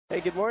Hey,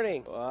 good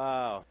morning.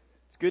 Wow.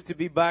 It's good to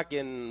be back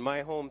in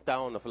my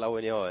hometown of La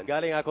Union.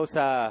 Galing ako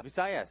sa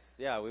Visayas.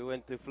 Yeah,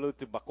 flew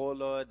to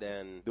Bacolod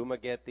and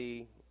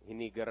Dumaguete,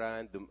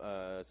 Hinigaran,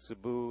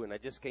 Cebu, and I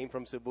just came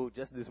from Cebu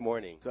just this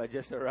morning. So I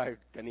just arrived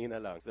kanina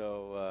lang.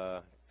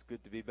 So it's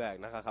good to be back.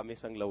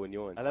 Nakakamiss ang La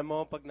Union. Alam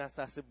mo, pag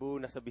nasa Cebu,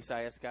 nasa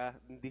Visayas ka,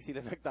 hindi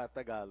sila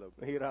nagtatagalog.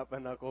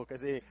 Nahirapan ako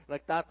kasi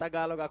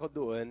nagtatagalog ako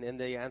doon and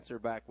they answer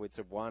back with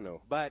Cebuano.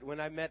 But when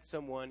I met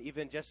someone,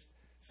 even just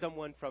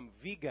someone from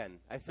Vegan,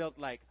 I felt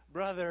like,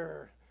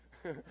 brother,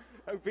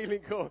 ang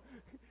feeling ko,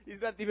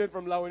 he's not even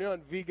from La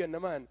Union, vegan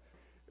naman.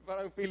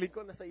 Parang feeling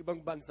ko, nasa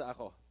ibang bansa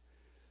ako.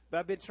 But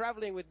I've been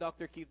traveling with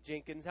Dr. Keith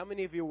Jenkins. How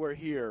many of you were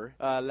here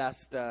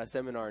last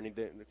seminar?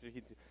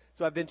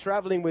 So I've been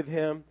traveling with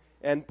him,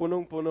 and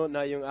punong-puno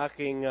na yung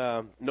aking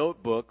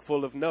notebook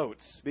full of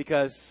notes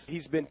because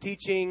he's been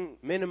teaching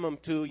minimum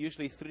 2,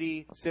 usually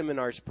 3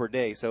 seminars per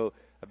day. So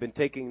I've been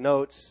taking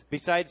notes.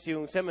 Besides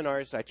yung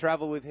seminars, I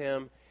travel with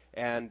him.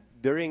 And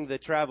during the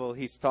travel,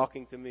 he's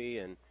talking to me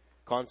and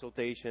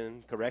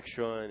consultation,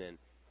 correction, and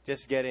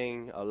just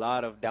getting a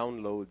lot of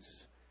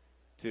downloads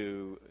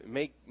to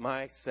make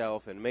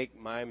myself and make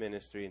my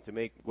ministry and to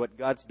make what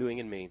God's doing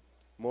in me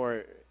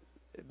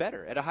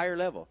better, at a higher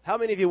level. How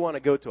many of you want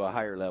to go to a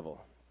higher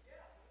level?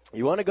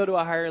 You want to go to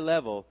a higher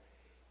level.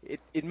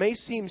 It may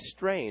seem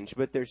strange,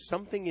 but there's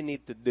something you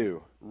need to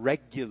do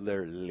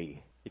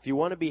regularly. If you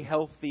want to be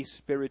healthy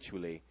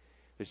spiritually,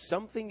 there's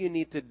something you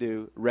need to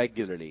do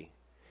regularly.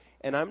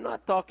 And I'm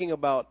not talking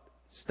about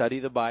study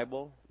the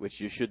Bible, which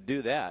you should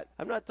do that.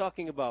 I'm not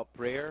talking about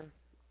prayer.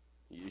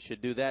 You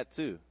should do that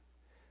too.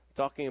 I'm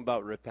talking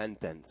about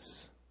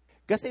repentance.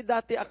 Kasi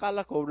dati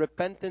akala ko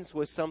repentance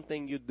was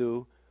something you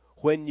do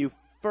when you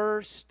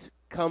first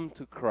come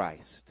to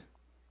Christ.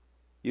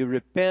 You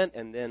repent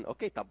and then,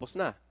 okay, tapos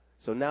na.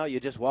 So now you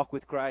just walk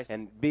with Christ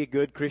and be a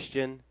good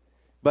Christian.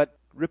 But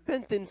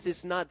repentance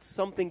is not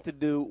something to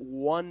do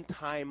one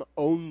time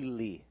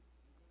only.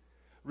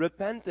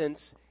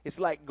 Repentance is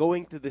like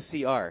going to the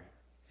CR.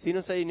 Sino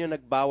sa inyo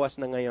nagbawas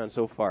na ngayon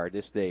so far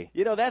this day?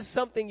 You know, that's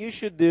something you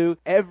should do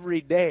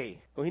every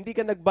day. Kung hindi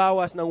ka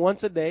nagbawas ng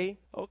once a day,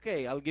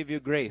 okay, I'll give you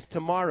grace.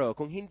 Tomorrow,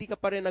 kung hindi ka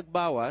pa rin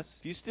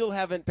nagbawas, if you still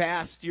haven't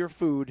passed your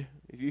food,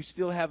 if you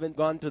still haven't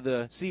gone to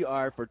the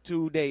CR for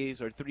 2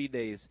 days or 3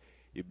 days,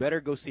 you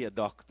better go see a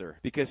doctor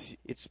because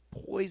it's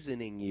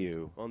poisoning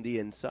you on the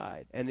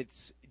inside. And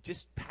it's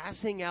just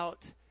passing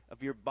out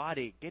of your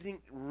body,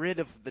 getting rid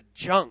of the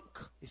junk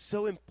is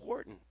so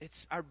important.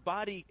 Our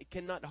body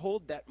cannot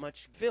hold that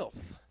much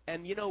filth.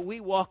 And you know, we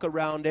walk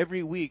around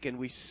every week and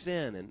we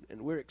sin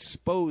and we're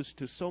exposed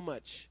to so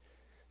much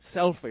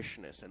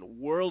selfishness and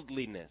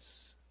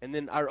worldliness. And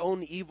then our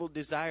own evil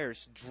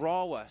desires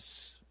draw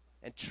us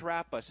and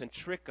trap us and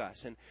trick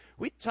us. And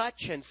we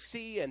touch and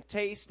see and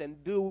taste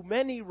and do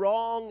many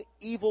wrong,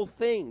 evil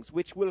things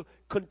which will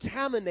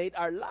contaminate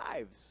our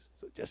lives.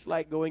 So just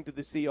like going to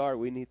the CR,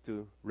 we need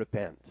to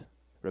repent.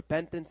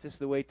 Repentance is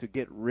the way to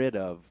get rid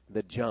of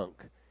the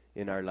junk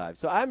in our lives.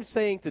 So I'm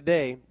saying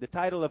today, the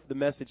title of the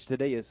message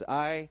today is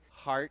I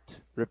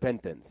Heart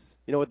Repentance.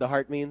 You know what the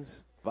heart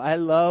means? I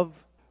love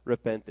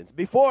repentance.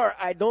 Before,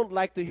 I don't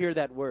like to hear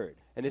that word.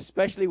 And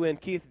especially when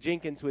Keith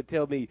Jenkins would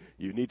tell me,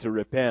 you need to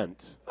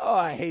repent. Oh,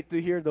 I hate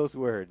to hear those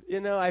words. You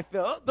know, I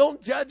feel,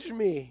 don't judge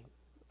me.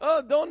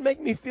 Oh, don't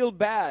make me feel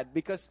bad.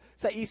 Because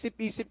sa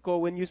isip-isip ko,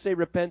 when you say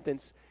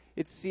repentance,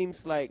 it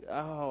seems like,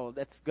 oh,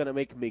 that's going to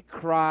make me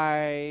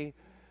cry.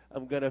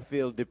 I'm going to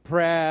feel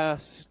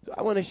depressed.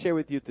 I want to share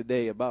with you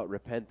today about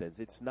repentance.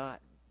 It's not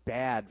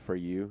bad for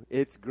you.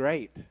 It's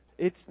great.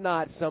 It's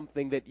not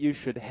something that you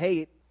should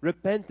hate.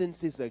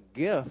 Repentance is a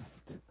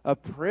gift, a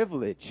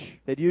privilege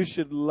that you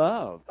should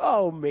love.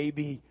 Oh,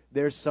 maybe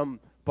there's some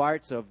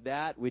parts of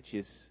that which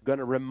is going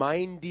to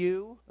remind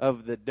you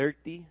of the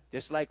dirty.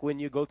 Just like when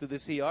you go to the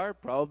CR,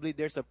 probably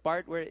there's a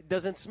part where it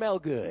doesn't smell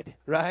good,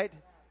 right?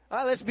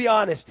 Let's be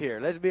honest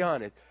here. Let's be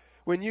honest.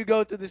 When you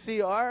go to the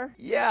CR,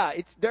 yeah,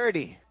 it's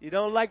dirty. You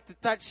don't like to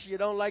touch. You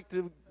don't like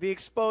to be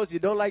exposed. You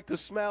don't like to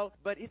smell.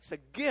 But it's a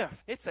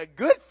gift. It's a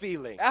good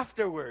feeling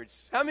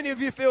afterwards. How many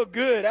of you feel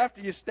good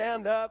after you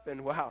stand up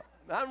and, wow,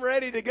 I'm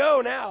ready to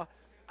go now?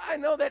 I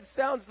know that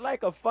sounds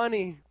like a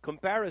funny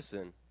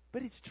comparison,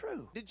 but it's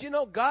true. Did you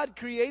know God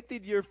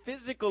created your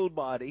physical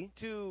body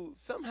to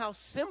somehow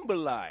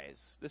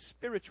symbolize the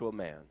spiritual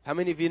man? How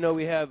many of you know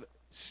we have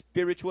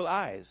spiritual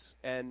eyes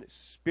and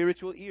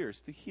spiritual ears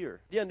to hear?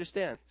 Do you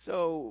understand?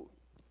 So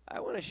I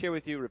want to share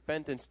with you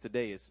repentance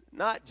today is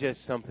not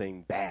just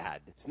something bad.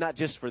 It's not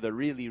just for the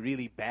really,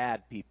 really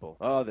bad people.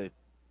 Oh, the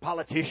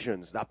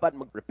politicians, dapat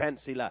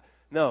mag-repent sila.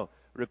 No,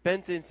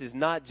 repentance is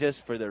not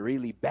just for the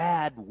really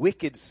bad,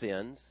 wicked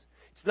sins.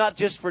 It's not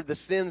just for the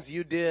sins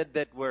you did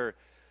that were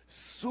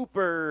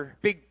super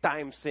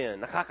big-time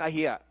sin,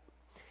 nakakahiya.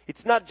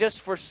 It's not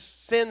just for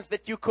sins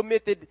that you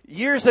committed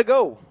years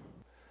ago.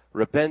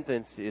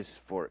 Repentance is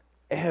for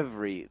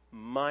every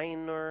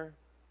minor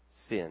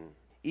sin,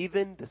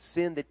 even the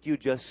sin that you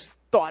just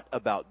thought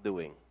about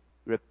doing.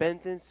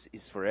 Repentance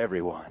is for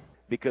everyone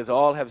because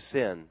all have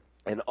sinned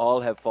and all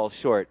have fallen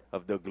short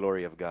of the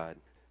glory of God.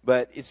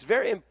 But it's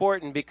very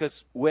important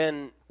because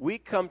when we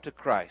come to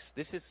Christ,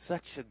 this is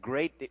such a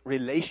great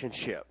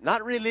relationship.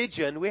 Not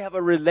religion, we have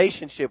a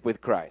relationship with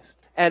Christ.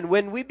 And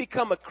when we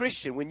become a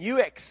Christian, when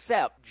you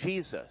accept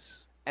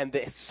Jesus and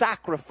the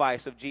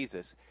sacrifice of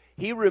Jesus,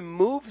 He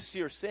removes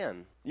your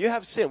sin. You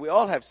have sin. We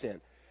all have sin.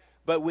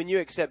 But when you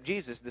accept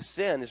Jesus, the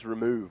sin is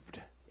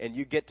removed. And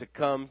you get to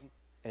come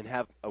and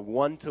have a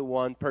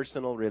one-to-one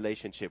personal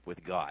relationship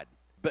with God.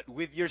 But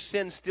with your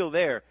sin still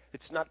there,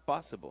 it's not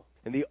possible.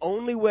 And the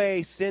only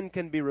way sin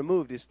can be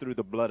removed is through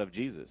the blood of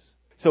Jesus.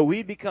 So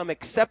we become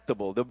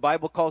acceptable. The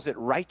Bible calls it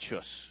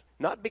righteous.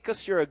 Not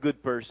because you're a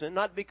good person,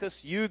 not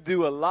because you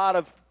do a lot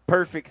of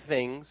perfect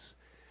things,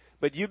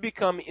 but you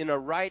become in a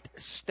right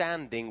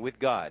standing with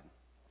God.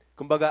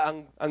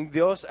 Kumbaga, ang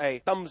Diyos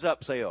ay thumbs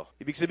up sa'yo.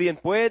 Ibig sabihin,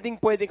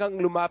 pwedeng kang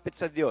lumapit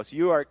sa Diyos.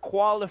 You are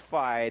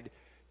qualified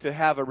to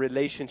have a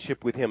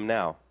relationship with Him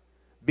now.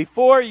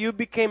 Before you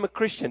became a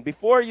Christian,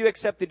 before you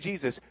accepted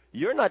Jesus,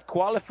 you're not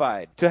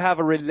qualified to have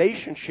a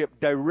relationship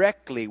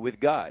directly with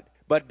God.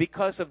 But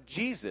because of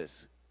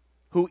Jesus,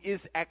 who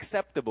is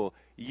acceptable,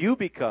 you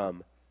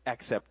become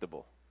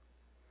acceptable.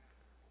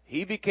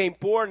 He became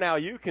poor, now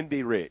you can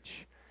be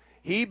rich.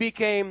 He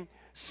became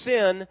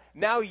sin,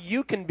 now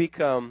you can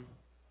become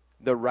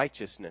the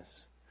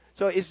righteousness.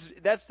 So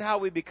that's how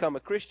we become a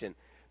Christian.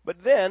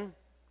 But then,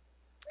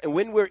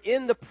 when we're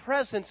in the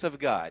presence of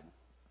God,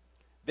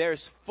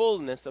 there's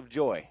fullness of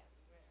joy.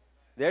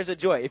 There's a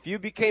joy. If you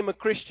became a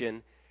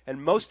Christian,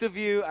 and most of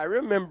you, I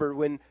remember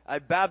when I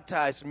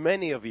baptized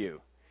many of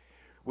you,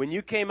 when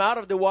you came out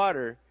of the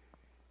water,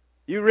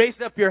 you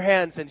raised up your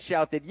hands and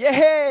shouted,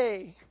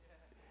 "Yay!"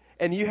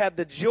 And you had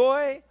the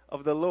joy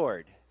of the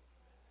Lord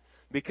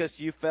because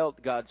you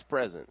felt God's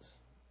presence.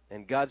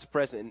 And God's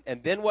presence.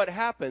 And then what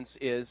happens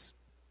is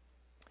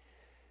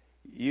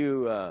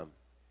you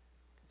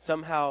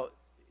somehow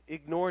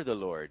ignore the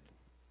Lord,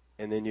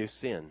 and then you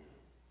sin.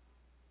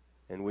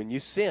 And when you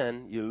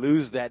sin, you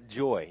lose that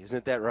joy.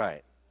 Isn't that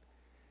right?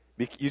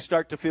 You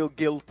start to feel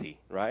guilty,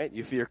 right?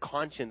 If your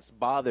conscience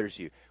bothers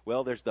you.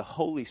 Well, there's the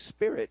Holy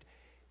Spirit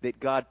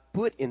that God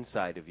put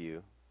inside of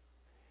you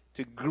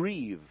to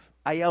grieve.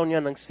 Ayaw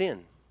niya ng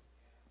sin.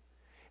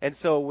 And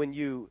so when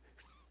you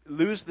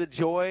lose the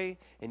joy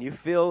and you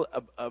feel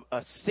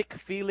a sick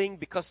feeling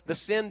because the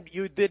sin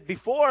you did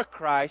before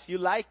Christ, you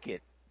like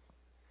it.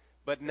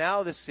 But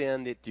now the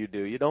sin that you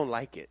do, you don't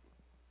like it.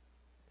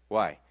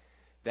 Why?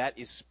 That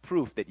is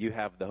proof that you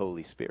have the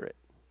Holy Spirit.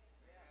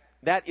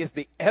 That is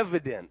the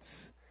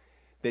evidence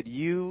that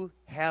you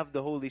have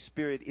the Holy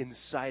Spirit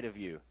inside of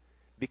you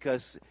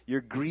because you're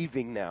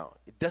grieving now.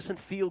 It doesn't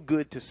feel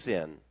good to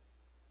sin.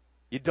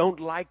 You don't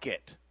like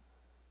it.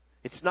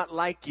 It's not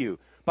like you.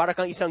 Para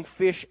kang isang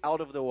fish out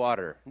of the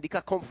water. Hindi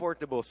ka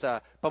comfortable sa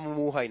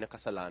pamumuhay na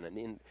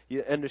kasalanan.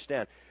 You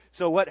understand?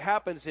 So what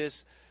happens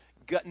is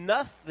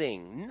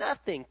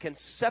nothing can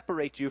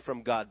separate you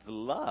from God's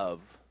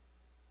love.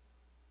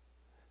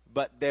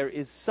 But there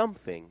is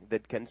something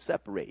that can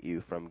separate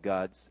you from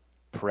God's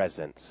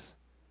presence.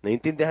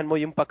 Naintindihan mo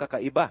yung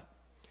pagkakaiba?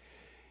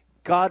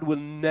 God will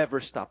never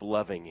stop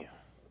loving you.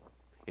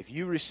 If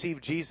you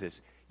receive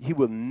Jesus, He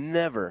will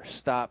never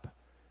stop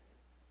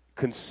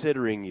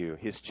considering you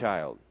His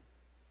child.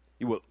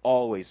 You will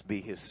always be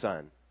His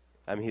son.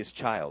 His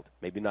child.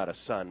 Maybe not a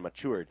son,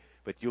 matured,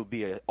 but you'll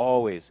be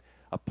always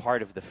a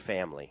part of the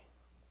family.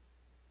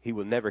 He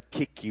will never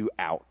kick you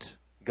out.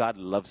 God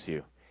loves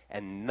you.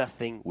 And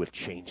nothing will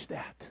change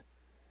that.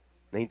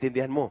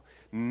 Naintindihan mo?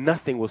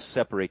 Nothing will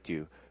separate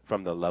you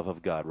from the love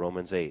of God.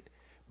 Romans 8.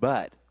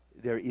 But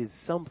there is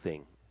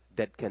something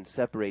that can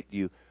separate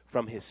you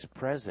from His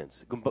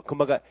presence.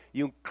 Kumbaga,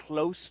 yung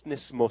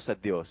closeness mo sa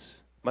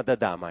Diyos,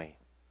 madadamay.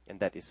 And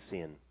that is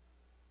sin.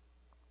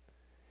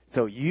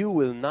 So you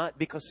will not,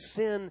 because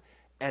sin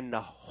and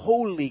the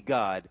holy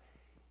God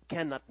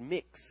cannot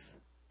mix,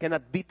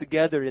 cannot be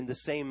together in the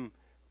same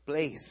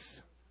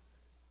place.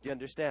 Do you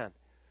understand?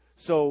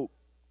 So,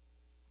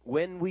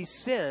 when we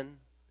sin,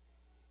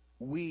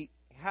 we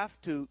have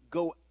to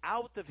go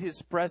out of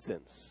His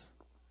presence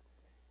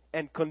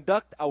and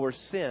conduct our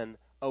sin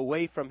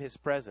away from His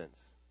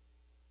presence.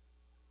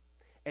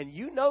 And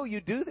you know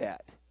you do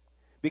that.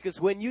 Because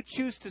when you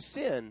choose to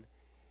sin,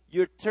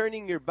 you're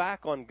turning your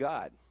back on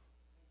God.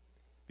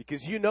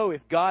 Because you know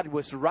if God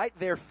was right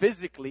there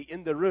physically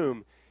in the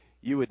room,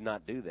 you would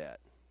not do that.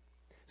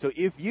 So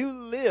if you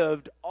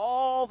lived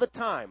all the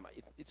time,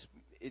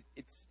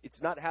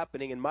 it's not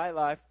happening in my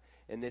life,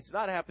 and it's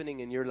not happening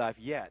in your life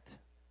yet.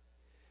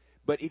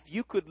 But if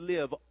you could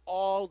live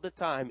all the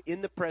time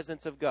in the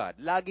presence of God,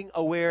 laging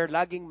aware,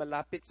 laging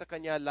malapit sa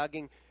Kanya,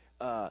 laging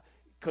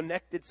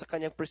connected sa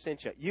Kanyang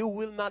presensya, you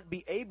will not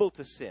be able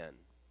to sin.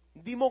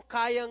 Hindi mo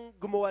kayang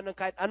gumawa ng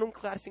kahit anong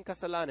klaseng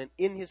kasalanan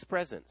in His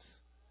presence.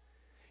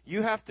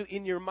 You have to,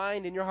 in your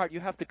mind, in your heart, you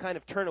have to kind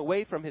of turn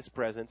away from His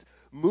presence,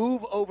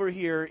 move over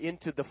here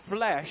into the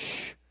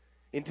flesh,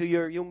 into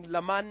yung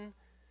laman,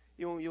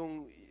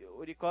 yung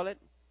what do you call it?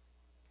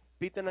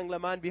 Pita ng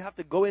laman. You have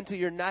to go into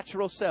your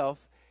natural self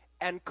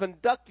and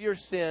conduct your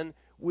sin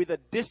with a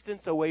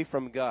distance away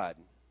from God.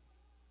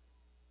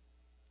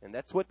 And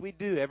that's what we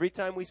do. Every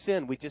time we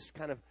sin, we just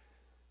kind of,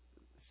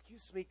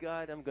 excuse me,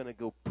 God, I'm going to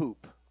go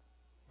poop.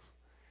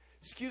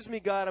 Excuse me,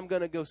 God, I'm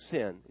going to go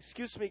sin.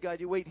 Excuse me, God,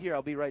 you wait here,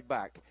 I'll be right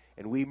back.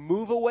 And we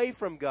move away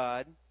from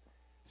God,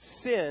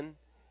 sin,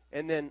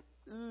 and then,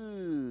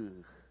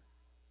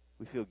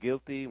 we feel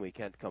guilty, we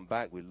can't come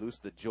back, we lose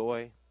the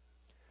joy.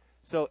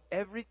 So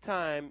every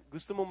time,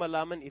 gusto mo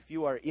malaman if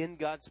you are in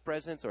God's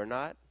presence or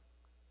not,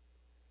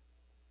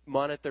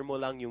 monitor mo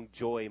lang yung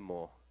joy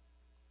mo.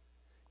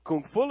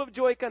 Kung full of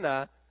joy ka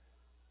na,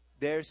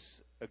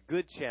 there's a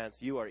good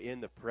chance you are in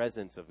the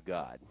presence of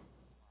God.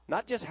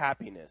 Not just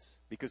happiness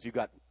because you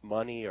got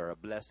money or a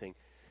blessing,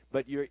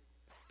 but you're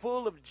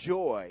full of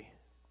joy.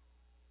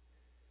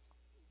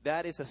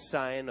 That is a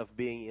sign of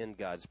being in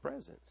God's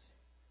presence.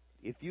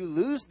 If you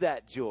lose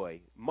that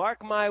joy,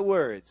 mark my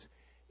words,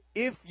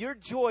 if your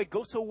joy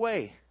goes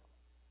away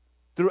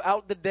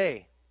throughout the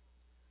day,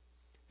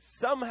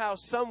 somehow,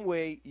 some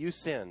way, you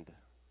sinned.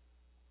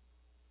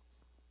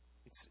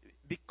 It's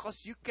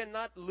because you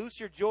cannot lose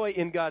your joy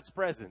in God's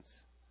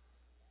presence.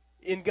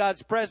 In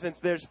God's presence,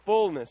 there's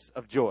fullness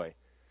of joy.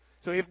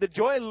 So if the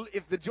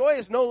joy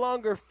is no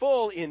longer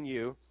full in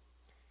you,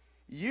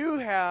 you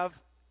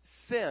have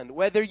sinned,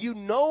 whether you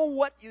know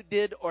what you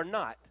did or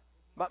not.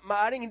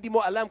 Maaring hindi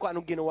mo alam kung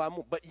anong ginawa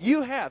mo, but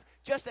you have.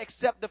 Just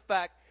accept the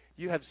fact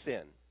you have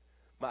sinned.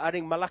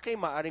 Maaring malaki,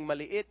 maaring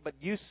maliit, but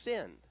you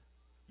sinned.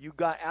 You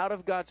got out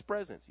of God's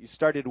presence. You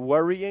started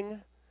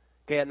worrying,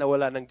 kaya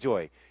nawala ng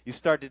joy. You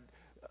started,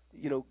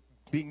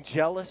 being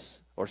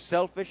jealous or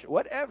selfish,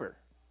 whatever.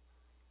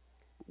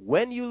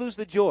 When you lose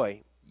the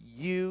joy,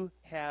 you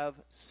have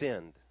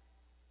sinned.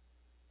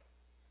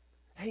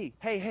 Hey,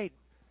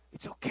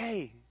 it's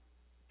okay.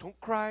 Don't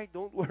cry,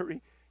 don't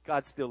worry.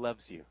 God still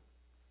loves you.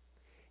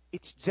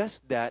 It's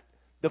just that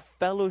the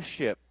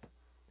fellowship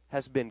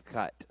has been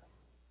cut.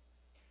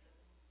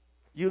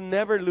 You'll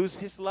never lose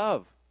His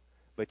love,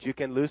 but you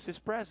can lose His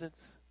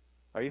presence.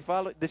 Are you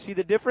following? Do you see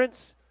the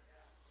difference?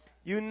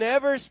 You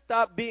never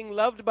stop being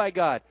loved by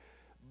God,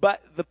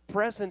 but the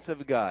presence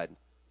of God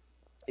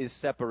is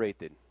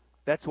separated.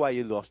 That's why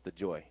you lost the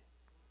joy.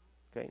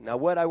 Okay, now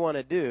what I want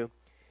to do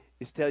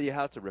is tell you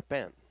how to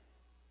repent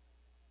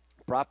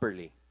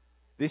properly.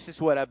 This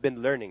is what I've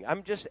been learning.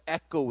 I'm just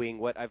echoing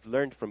what I've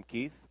learned from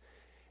Keith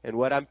and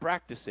what I'm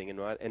practicing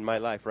in my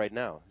life right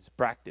now. It's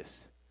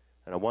practice.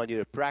 And I want you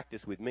to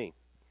practice with me.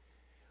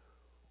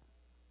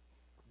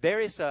 There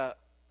is a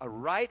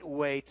right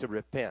way to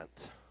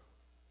repent.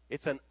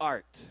 It's an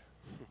art.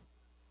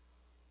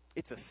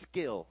 It's a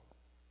skill.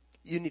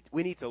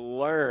 We need to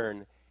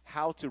learn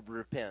how to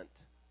repent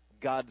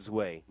God's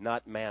way,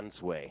 not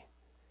man's way.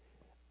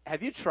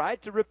 Have you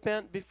tried to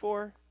repent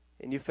before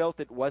and you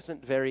felt it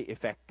wasn't very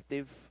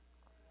effective?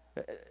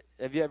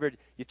 Have you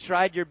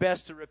tried your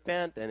best to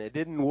repent and it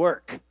didn't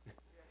work?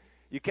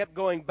 You kept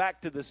going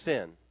back to the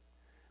sin.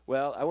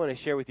 Well, I want to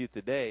share with you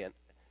today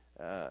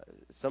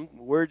some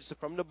words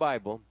from the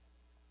Bible,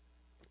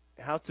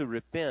 how to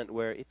repent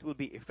where it will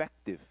be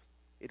effective.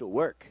 It'll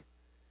work.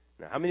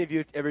 Now, how many of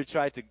you ever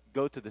tried to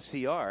go to the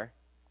CR?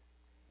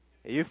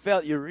 You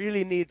felt you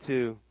really need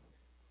to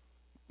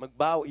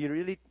you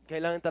really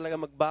kailangan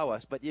talaga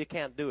magbawas, but you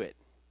can't do it.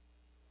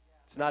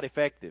 It's not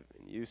effective.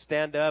 You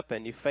stand up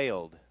and you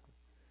failed.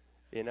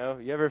 You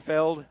ever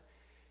failed?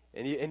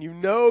 And you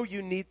know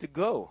you need to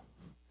go.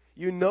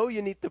 You know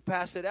you need to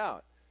pass it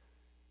out.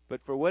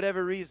 But for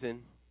whatever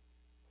reason,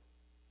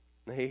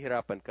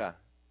 nahihirapan ka.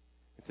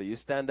 And so you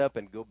stand up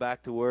and go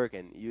back to work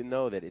and you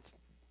know that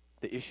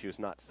the issue's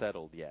not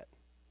settled yet.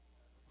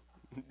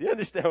 Do you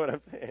understand what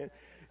I'm saying?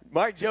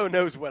 Mark Joe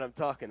knows what I'm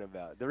talking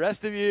about. The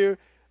rest of you,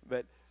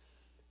 but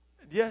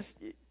yes,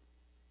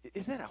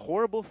 isn't that a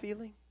horrible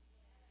feeling?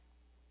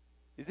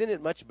 Isn't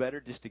it much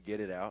better just to get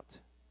it out?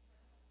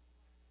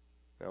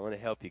 I want to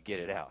help you get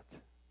it out.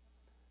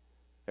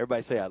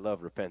 Everybody say, I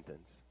love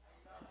repentance.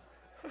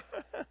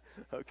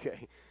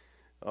 Okay.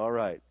 All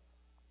right.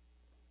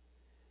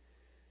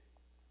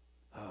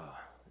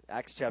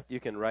 Acts chapter, you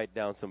can write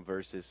down some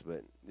verses,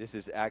 but this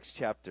is Acts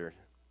chapter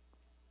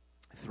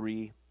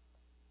 3.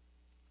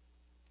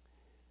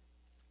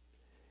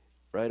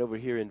 Right over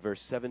here in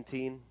verse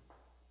 17,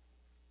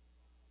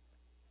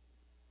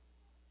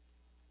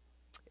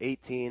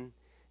 18,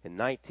 and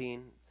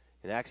 19.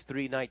 In Acts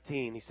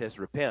 3:19, he says,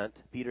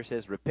 repent. Peter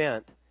says,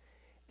 repent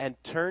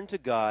and turn to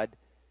God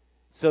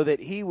so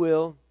that He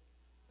will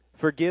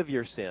forgive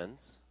your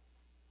sins.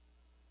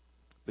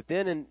 But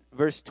then in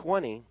verse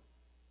 20,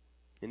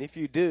 and if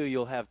you do,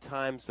 you'll have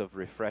times of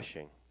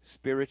refreshing,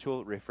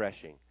 spiritual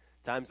refreshing,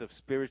 times of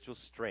spiritual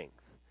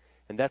strength.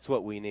 And that's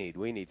what we need.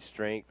 We need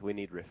strength. We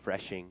need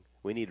refreshing.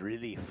 We need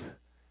relief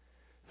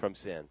from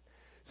sin.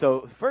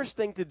 So first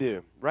thing to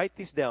do, write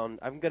these down.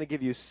 I'm going to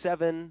give you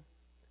seven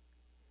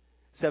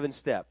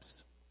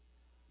steps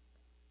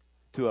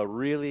to a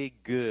really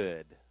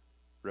good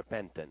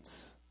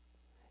repentance.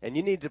 And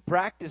you need to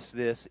practice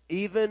this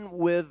even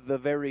with the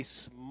very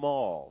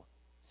small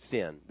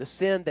sin. The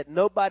sin that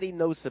nobody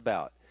knows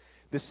about.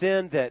 The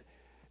sin that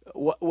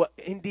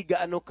hindi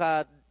gaano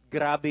ka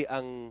grabe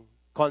ang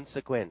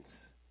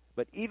consequence.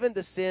 But even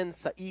the sin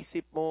sa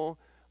isip mo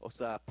o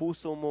sa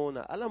puso mo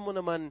na alam mo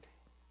naman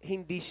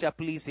hindi siya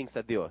pleasing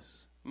sa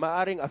Diyos.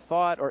 Maaring a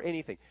thought or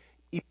anything.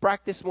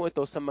 I-practice mo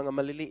ito sa mga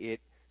maliliit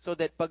so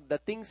that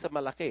pagdating sa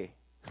malaki,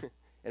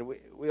 and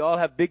we all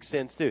have big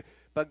sins too,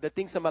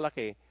 pagdating sa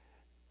malaki,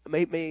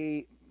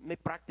 may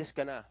practice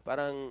ka na.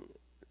 Parang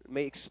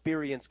may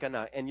experience ka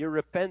na, and your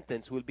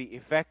repentance will be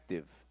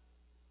effective.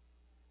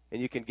 And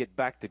you can get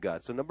back to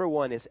God. So number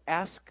one is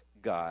ask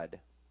God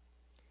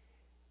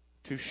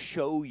to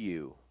show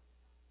you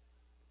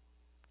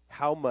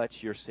how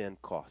much your sin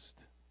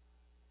cost.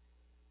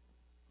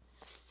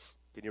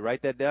 Can you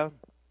write that down?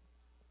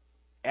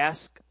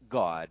 Ask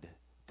God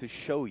to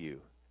show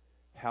you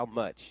how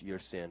much your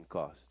sin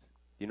cost.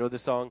 You know the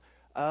song,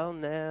 I'll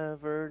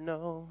never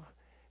know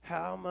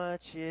how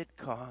much it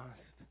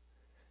cost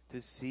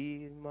to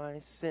see my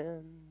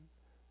sin.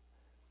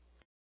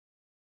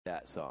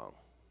 That song.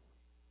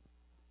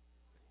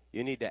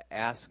 You need to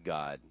ask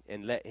God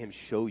and let Him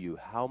show you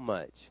how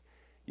much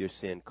your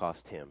sin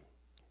cost Him.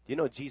 You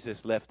know,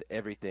 Jesus left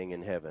everything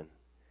in heaven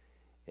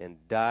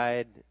and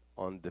died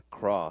on the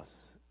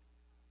cross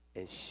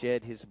and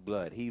shed His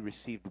blood. He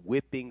received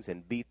whippings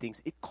and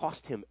beatings. It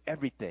cost Him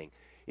everything.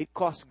 It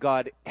cost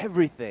God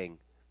everything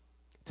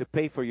to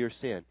pay for your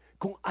sin.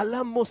 Kung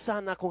alam mo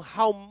sana kung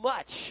how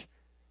much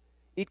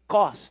it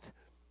cost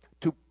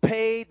to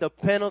pay the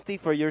penalty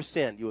for your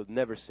sin, you will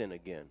never sin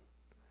again.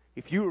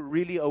 If you're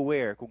really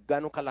aware kung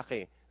gaano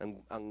kalaki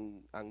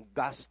ang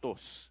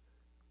gastos,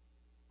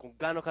 kung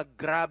gaano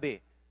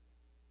kagrabe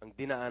ang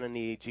dinaanan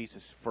ni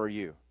Jesus for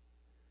you,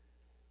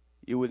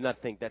 you would not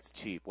think that's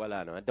cheap.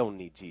 Wala no, I don't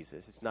need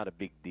Jesus. It's not a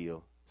big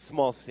deal.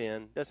 Small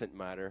sin, doesn't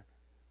matter.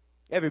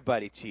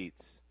 Everybody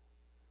cheats.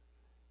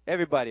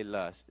 Everybody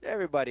lusts.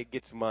 Everybody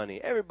gets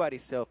money.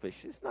 Everybody's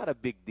selfish. It's not a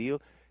big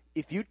deal.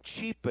 If you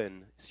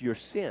cheapen your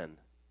sin,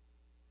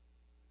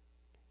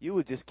 you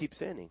will just keep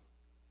sinning.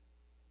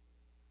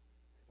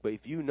 But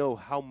if you know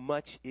how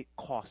much it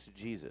cost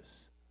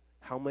Jesus,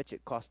 how much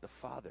it cost the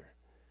Father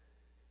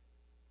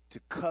to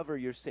cover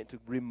your sin, to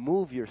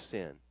remove your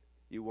sin,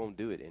 you won't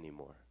do it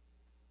anymore.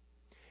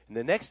 And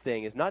the next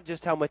thing is not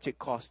just how much it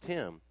cost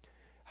Him,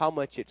 how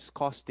much it's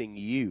costing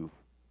you.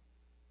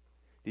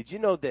 Did you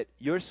know that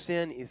your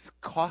sin is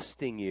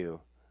costing you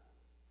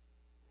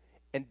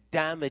and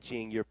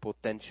damaging your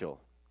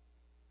potential?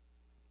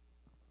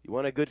 You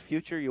want a good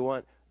future? You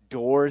want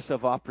doors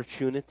of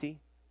opportunity?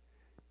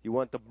 You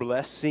want the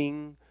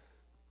blessing?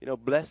 You know,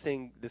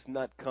 blessing does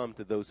not come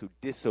to those who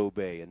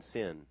disobey and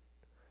sin.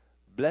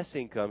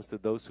 Blessing comes to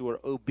those who are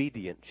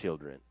obedient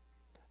children.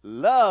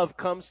 Love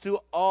comes to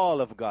all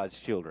of God's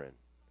children.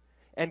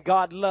 And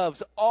God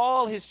loves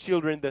all His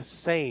children the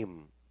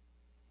same.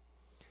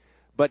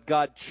 But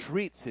God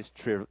treats His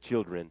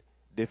children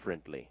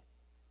differently.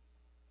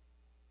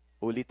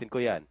 Ulitin ko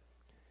yan.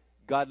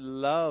 God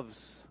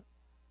loves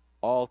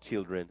all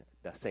children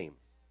the same.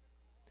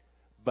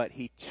 But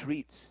He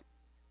treats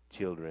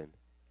children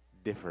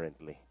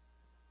differently.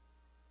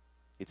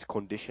 It's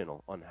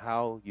conditional on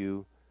how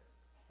you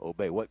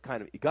obey. What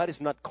kind of... God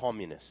is not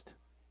communist.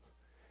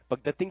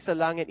 Pagdating sa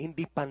langit,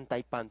 hindi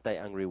pantay-pantay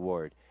ang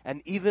reward.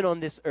 And even on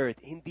this earth,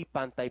 hindi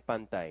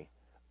pantay-pantay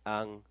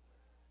ang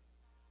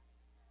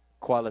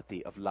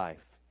quality of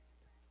life.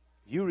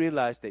 You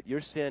realize that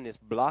your sin is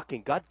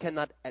blocking. God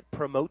cannot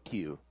promote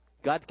you.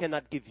 God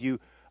cannot give you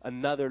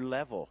another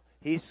level.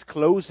 He's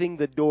closing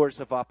the doors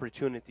of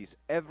opportunities.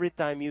 Every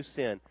time you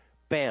sin,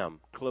 bam,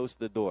 close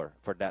the door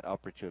for that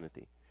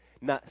opportunity.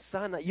 Na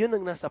sana yun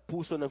ang nasa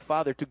puso ng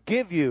Father to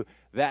give you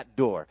that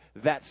door,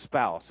 that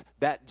spouse,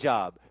 that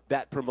job,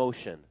 that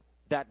promotion,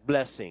 that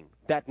blessing,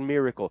 that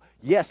miracle.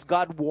 Yes,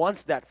 God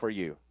wants that for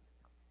you.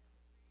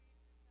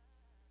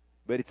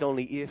 But it's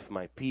only if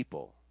my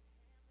people,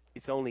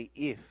 it's only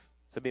if,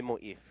 sabi mo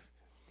if,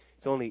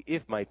 it's only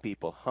if my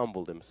people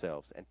humble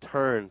themselves and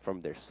turn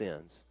from their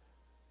sins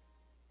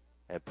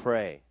and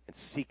pray and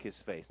seek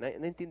His face.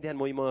 Naintindihan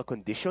mo yung mga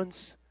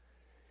conditions?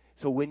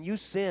 So when you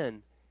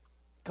sin,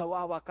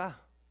 kawawa ka.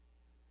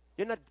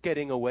 You're not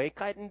getting away.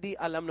 Kahit hindi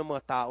alam ng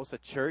mga tao sa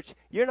church,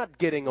 you're not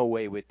getting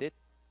away with it.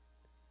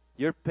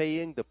 You're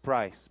paying the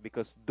price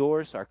because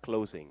doors are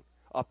closing.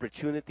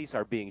 Opportunities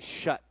are being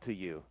shut to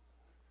you.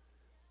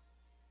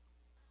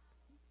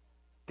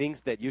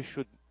 Things that you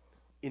should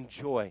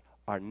enjoy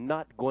are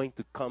not going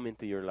to come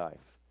into your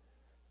life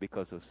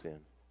because of sin.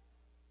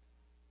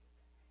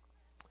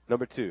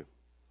 Number two,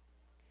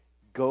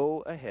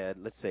 go ahead.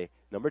 Let's say,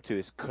 number two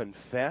is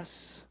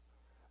confess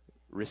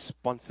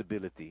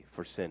responsibility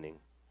for sinning.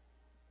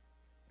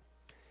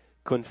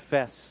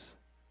 Confess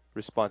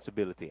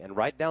responsibility. And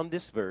write down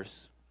this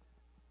verse.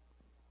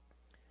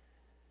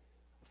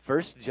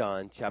 1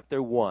 John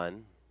chapter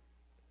 1,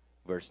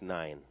 verse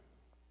 9.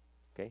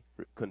 Okay?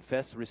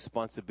 Confess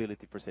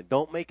responsibility for sin.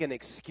 Don't make an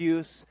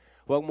excuse.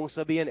 Huwag mong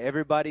sabihin,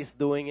 everybody's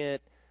doing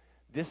it.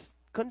 Just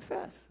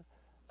confess.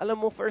 Alam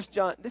mo, 1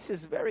 John, this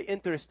is very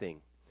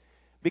interesting.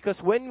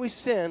 Because when we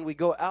sin, we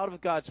go out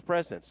of God's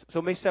presence.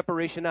 So may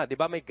separation na. Di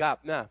ba? May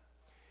gap na.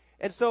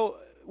 And so,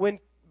 when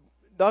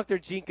Dr.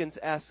 Jenkins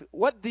asks,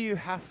 what do you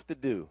have to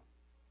do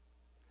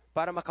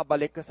para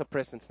makabalik ka sa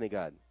presence ni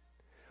God?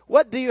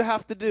 What do you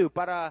have to do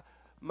para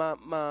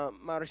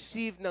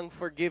ma-receive ng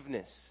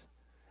forgiveness?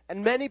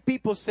 And many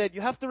people said,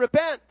 you have to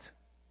repent.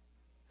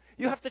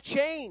 You have to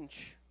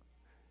change.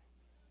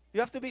 You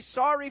have to be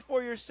sorry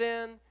for your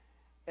sin.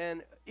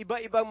 And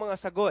iba-ibang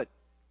mga sagot.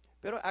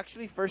 Pero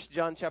actually, 1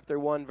 John chapter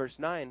 1 verse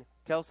 9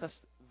 tells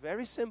us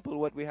very simple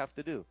what we have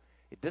to do.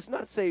 It does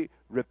not say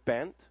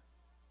repent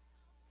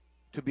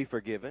to be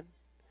forgiven.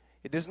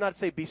 It does not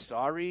say be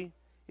sorry.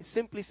 It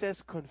simply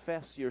says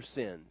confess your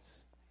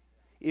sins.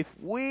 If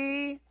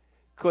we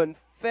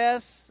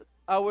confess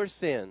our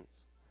sins,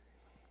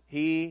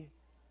 He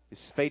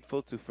is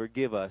faithful to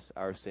forgive us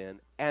our sin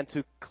and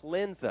to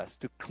cleanse us,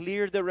 to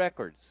clear the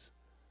records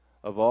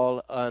of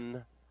all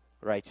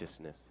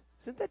unrighteousness.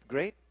 Isn't that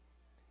great?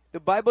 The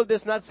Bible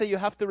does not say you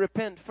have to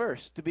repent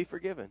first to be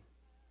forgiven.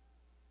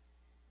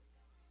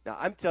 Now,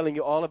 I'm telling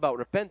you all about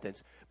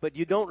repentance, but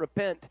you don't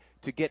repent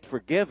to get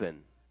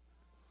forgiven.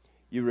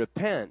 You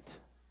repent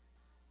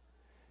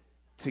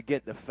to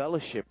get the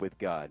fellowship with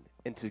God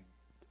and to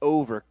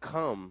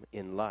overcome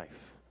in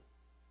life.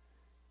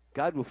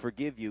 God will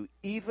forgive you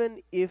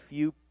even if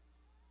you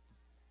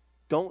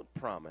don't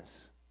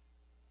promise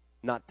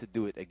not to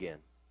do it again.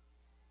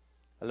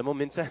 Alam mo,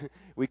 minsan,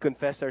 we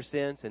confess our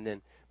sins and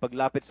then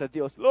paglapit sa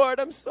Diyos, Lord,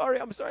 I'm sorry,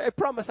 I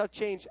promise I'll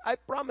change. I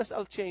promise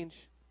I'll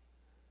change.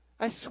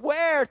 I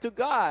swear to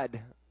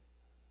God.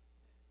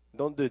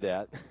 Don't do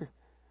that.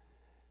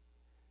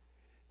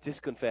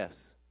 Just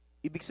confess.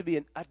 Ibig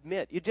sabihin,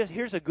 admit.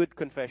 Here's a good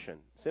confession.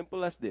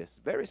 Simple as this.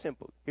 Very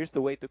simple. Here's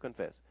the way to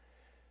confess.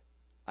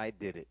 I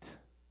did it.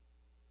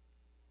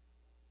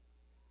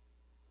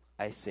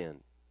 I sinned.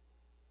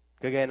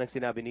 Kagaya ng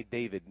sinabi ni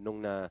David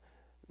nung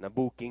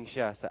nabuking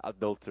siya sa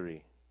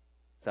adultery.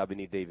 Sabi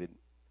ni David,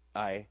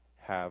 I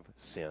have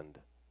sinned.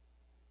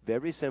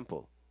 Very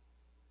simple.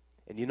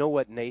 And you know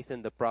what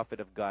Nathan, the prophet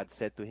of God,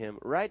 said to him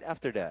right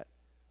after that?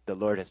 The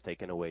Lord has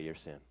taken away your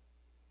sin.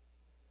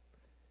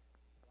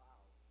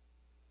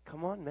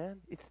 Come on,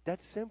 man. It's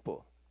that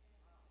simple.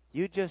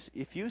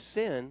 If you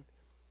sin,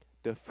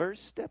 the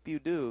first step you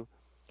do,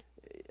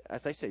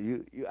 as I said,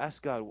 you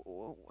ask God,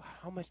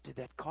 how much did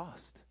that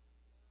cost?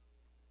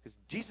 Because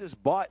Jesus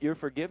bought your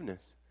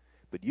forgiveness.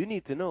 But you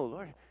need to know,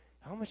 Lord,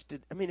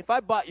 if I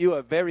bought you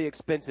a very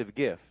expensive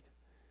gift,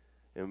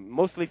 and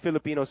mostly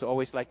Filipinos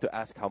always like to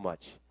ask how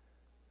much,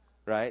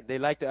 right? They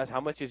like to ask,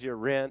 how much is your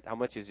rent? How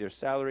much is your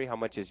salary? How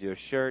much is your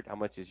shirt? How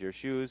much is your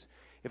shoes?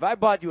 If I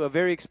bought you a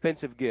very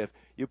expensive gift,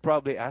 you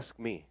probably ask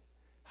me,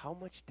 how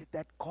much did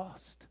that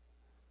cost?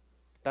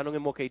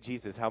 Tanungin mo kay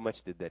Jesus, how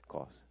much did that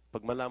cost?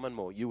 Pag malaman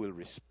mo, you will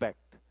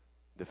respect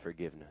the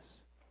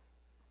forgiveness.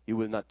 You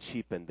will not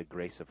cheapen the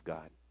grace of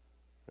God.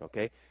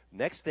 Okay?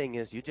 Next thing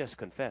is you just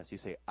confess. You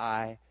say,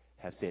 I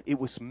have sinned. It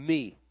was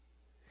me.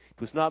 It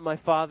was not my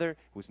father.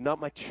 It was not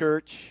my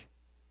church.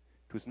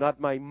 It was not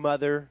my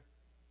mother.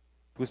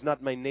 It was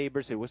not my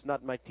neighbors. It was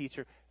not my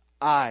teacher.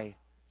 I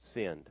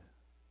sinned.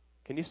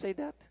 Can you say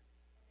that?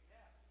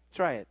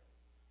 Try it.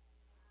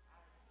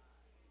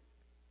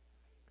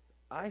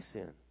 I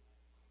sinned.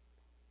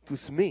 It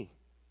was me.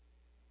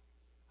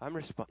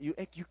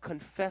 You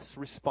confess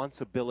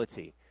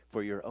responsibility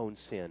for your own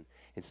sin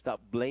and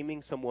stop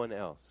blaming someone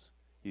else.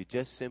 You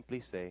just simply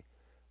say,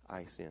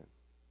 I sin.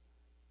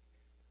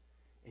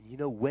 And you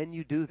know, when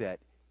you do that,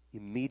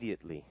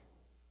 immediately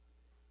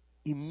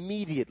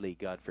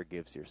God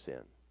forgives your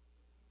sin.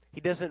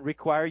 He doesn't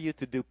require you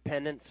to do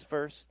penance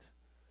first.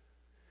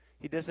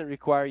 He doesn't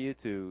require you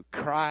to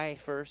cry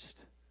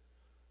first.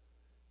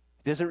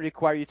 He doesn't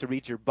require you to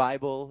read your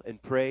Bible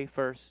and pray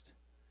first.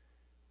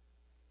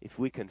 If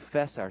we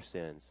confess our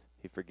sins,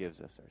 He forgives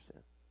us our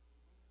sin.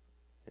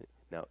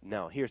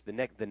 Now here's the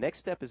next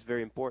step is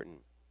very important.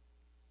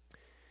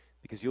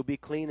 Because you'll be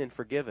clean and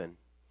forgiven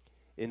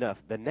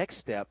enough. The next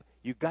step,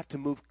 you got to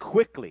move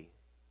quickly.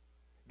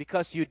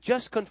 Because you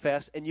just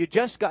confessed and you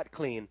just got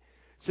clean.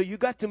 So you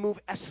got to move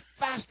as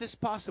fast as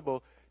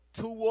possible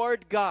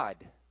toward God.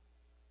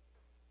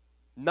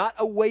 Not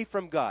away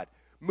from God.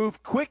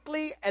 Move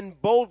quickly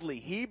and boldly.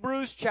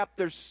 Hebrews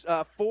chapter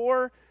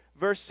 4,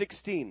 verse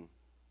 16.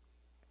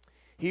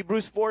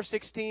 Hebrews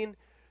 4:16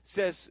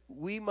 says,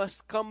 we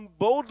must come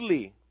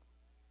boldly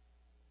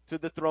to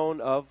the throne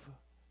of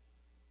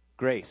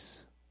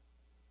grace,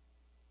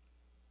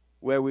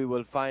 where we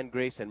will find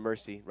grace and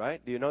mercy,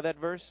 right? Do you know that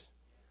verse?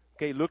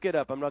 Okay, look it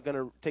up. I'm not going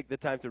to take the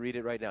time to read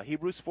it right now.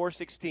 Hebrews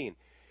 4:16.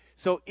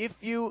 So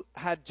if you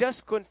had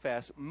just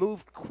confessed,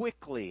 move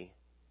quickly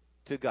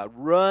to God.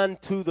 Run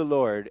to the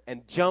Lord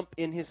and jump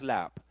in His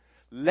lap.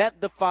 Let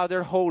the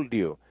Father hold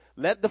you.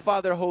 Let the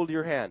Father hold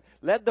your hand.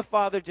 Let the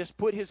Father just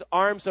put His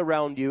arms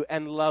around you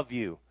and love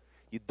you.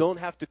 You don't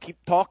have to keep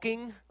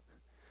talking.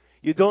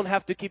 You don't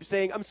have to keep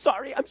saying, I'm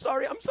sorry, I'm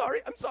sorry, I'm sorry,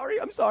 I'm sorry,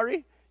 I'm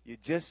sorry. You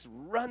just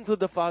run to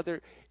the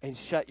Father and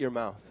shut your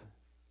mouth.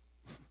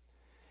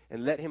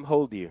 And let Him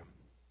hold you.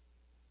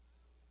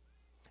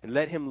 And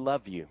let Him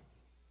love you.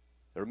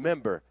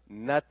 Remember,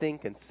 nothing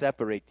can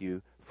separate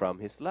you from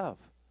His love.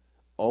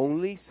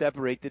 Only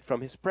separated from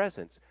His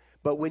presence.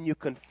 But when you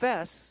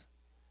confess,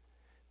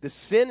 The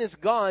sin is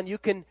gone.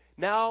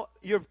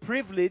 You're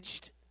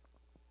privileged,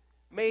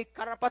 may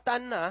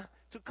karapatan na,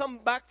 to come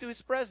back to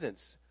His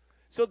presence.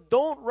 So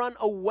don't run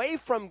away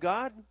from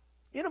God.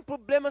 Yan ang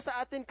problema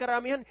sa atin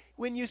karamihan.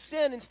 When you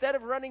sin, instead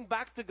of running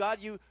back to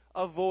God, you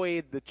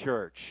avoid the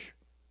church.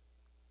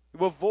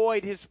 You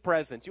avoid His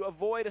presence. You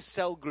avoid a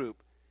cell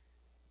group.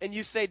 And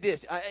you say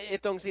this,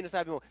 itong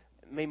sinasabi mo,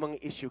 may mga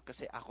issue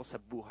kasi ako sa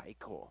buhay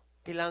ko.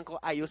 Kailangan ko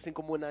ayusin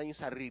ko muna yung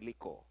sarili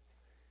ko.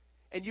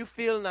 And you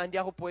feel na hindi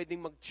ako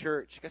pwedeng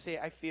mag-church kasi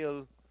I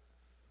feel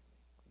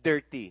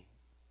dirty.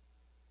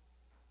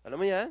 Alam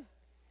mo yan?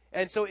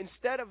 And so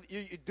instead of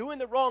you doing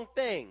the wrong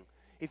thing,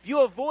 if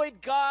you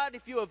avoid God,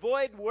 if you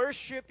avoid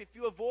worship, if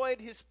you avoid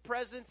His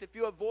presence, if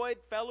you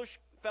avoid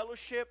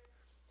fellowship,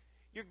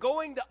 you're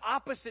going the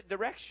opposite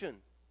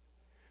direction.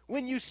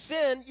 When you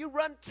sin, you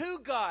run to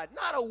God,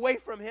 not away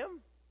from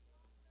Him.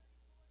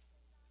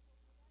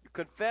 You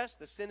confess,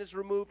 the sin is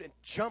removed, and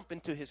jump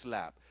into His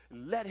lap.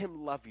 Let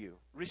Him love you.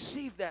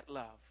 Receive that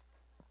love.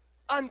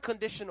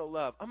 Unconditional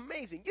love.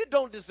 Amazing. You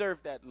don't deserve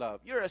that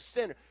love. You're a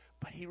sinner.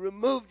 But He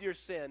removed your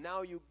sin.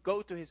 Now you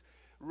go to His,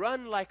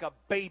 run like a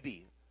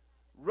baby.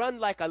 Run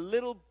like a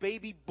little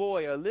baby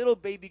boy or a little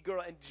baby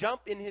girl and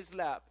jump in His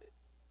lap.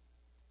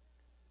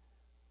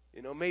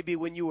 You know, maybe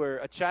when you were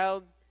a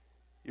child,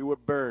 you were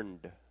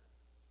burned.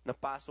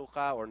 Napaso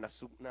ka or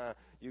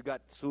you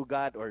got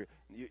sugat or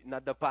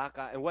nadapa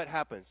ka. And what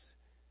happens?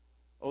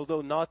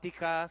 Although naughty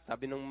ka,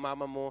 sabi ng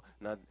mama mo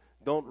na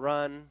don't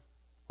run,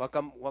 wag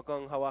kang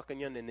hawakan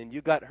yun, and then you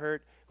got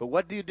hurt. But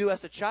what do you do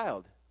as a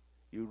child?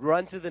 You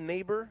run to the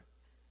neighbor?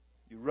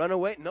 You run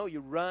away? No, you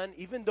run.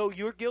 Even though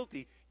you're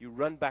guilty, you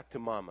run back to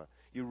mama.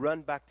 You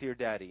run back to your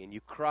daddy, and you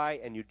cry,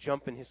 and you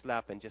jump in his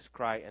lap and just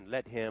cry and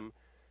let him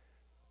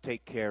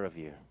take care of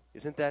you.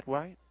 Isn't that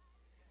right?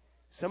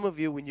 Some of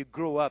you, when you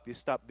grow up, you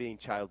stop being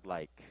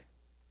childlike.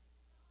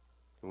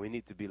 And we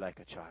need to be like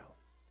a child.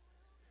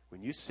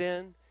 When you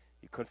sin,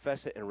 you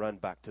confess it and run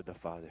back to the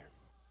Father.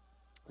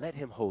 Let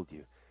Him hold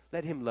you.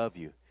 Let Him love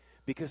you.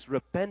 Because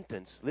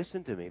repentance,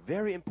 listen to me,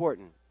 very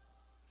important.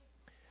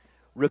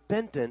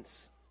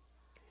 Repentance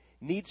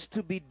needs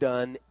to be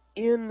done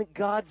in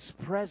God's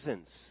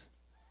presence,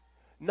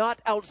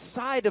 not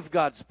outside of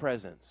God's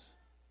presence.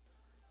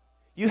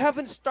 You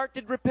haven't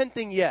started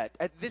repenting yet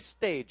at this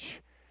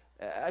stage.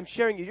 I'm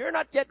sharing you. You're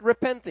not yet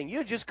repenting.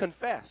 You just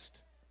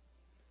confessed.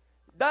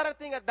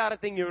 Darating at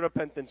darating yung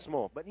repentance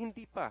mo, but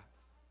hindi pa.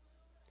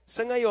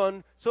 Sa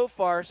ngayon, so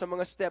far, sa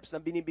mga steps na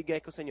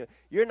binibigay ko sa inyo,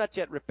 you're not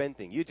yet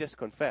repenting. You just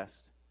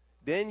confessed.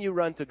 Then you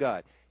run to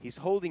God. He's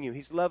holding you.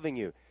 He's loving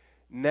you.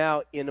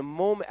 Now, in a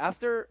moment,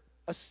 after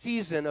a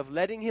season of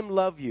letting Him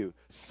love you,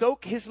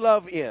 soak His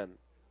love in.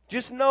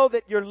 Just know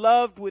that you're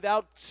loved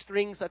without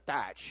strings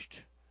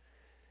attached.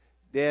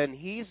 Then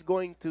He's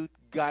going to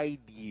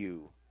guide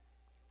you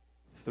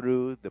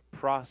through the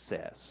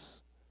process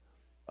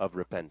of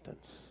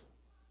repentance.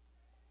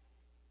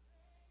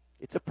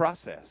 It's a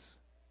process.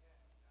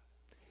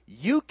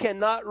 You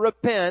cannot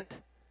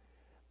repent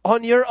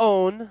on your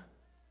own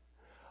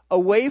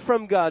away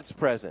from God's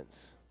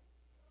presence.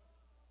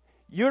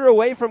 You're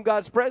away from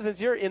God's presence,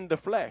 you're in the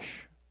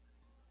flesh.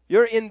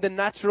 You're in the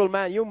natural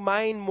man. Yung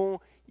mind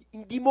mo,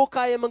 hindi mo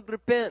kaya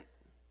mag-repent.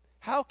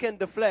 How can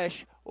the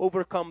flesh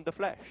overcome the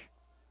flesh?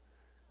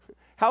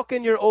 How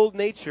can your old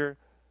nature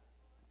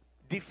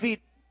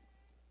defeat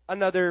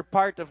another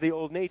part of the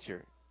old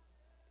nature?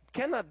 It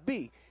cannot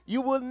be. You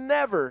will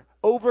never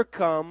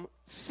overcome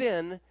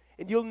sin,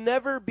 and you'll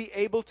never be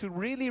able to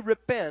really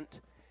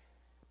repent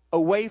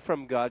away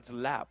from God's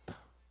lap,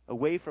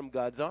 away from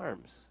God's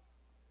arms.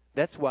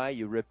 That's why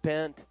you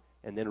repent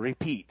and then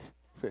repeat.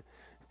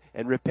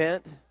 And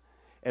repent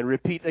and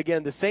repeat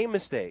again the same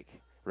mistake.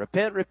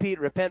 Repent,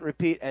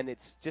 repeat, and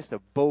it's just a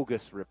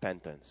bogus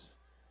repentance.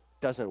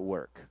 It doesn't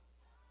work.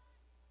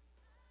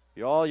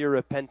 All your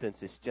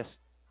repentance is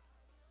just,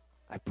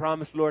 I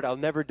promise, Lord, I'll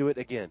never do it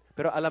again.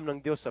 Pero alam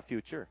ng Diyos sa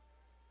future.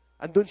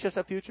 Andun siya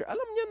sa future.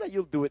 Alam niya na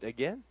you'll do it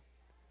again.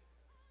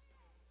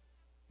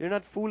 You're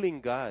not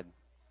fooling God.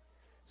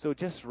 So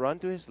just run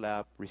to His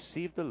lap,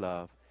 receive the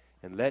love,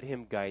 and let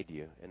Him guide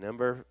you. And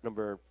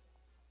number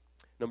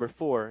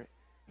 4,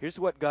 here's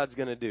what God's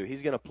going to do.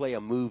 He's going to play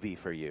a movie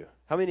for you.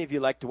 How many of you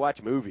like to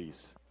watch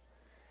movies?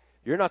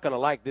 You're not going to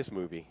like this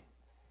movie.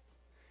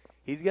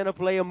 He's going to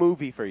play a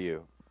movie for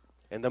you.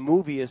 And the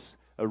movie is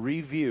a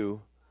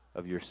review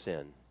of your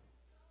sin.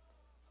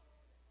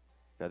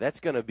 Now that's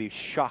going to be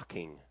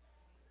shocking.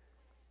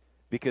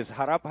 Because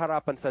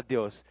harap-harapan sa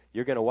Dios,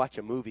 you're going to watch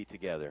a movie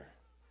together.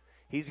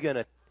 He's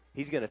going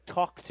to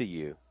talk to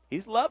you.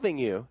 He's loving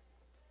you.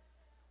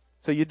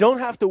 So you don't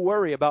have to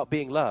worry about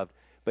being loved,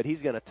 but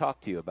He's going to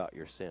talk to you about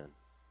your sin.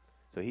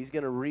 So He's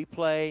going to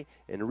replay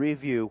and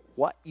review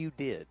what you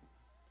did.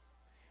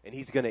 And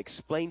He's going to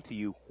explain to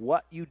you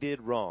what you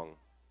did wrong.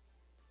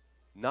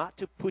 Not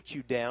to put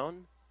you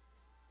down,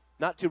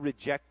 not to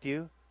reject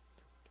you,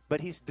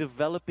 but He's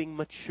developing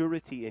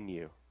maturity in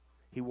you.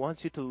 He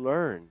wants you to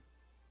learn.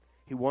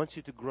 He wants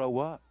you to grow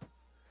up.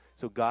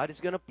 So God is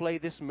going to play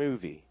this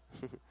movie.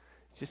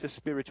 It's just a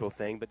spiritual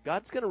thing, but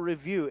God's going to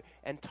review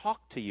and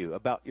talk to you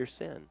about your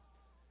sin.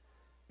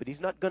 But He's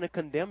not going to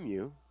condemn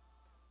you.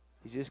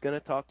 He's just going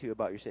to talk to you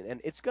about your sin. And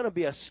it's going to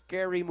be a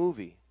scary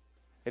movie.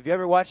 Have you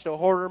ever watched a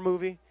horror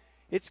movie?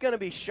 It's going to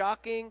be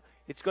shocking.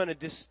 It's going to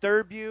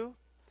disturb you.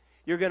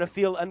 You're going to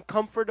feel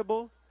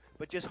uncomfortable.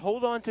 But just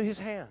hold on to His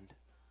hand.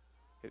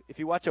 If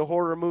you watch a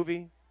horror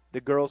movie,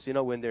 the girls,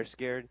 when they're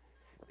scared,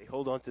 they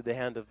hold on to the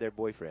hand of their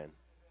boyfriend.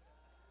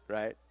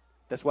 Right?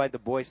 That's why the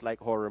boys like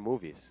horror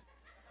movies.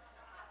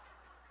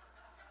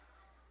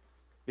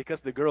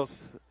 Because the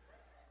girls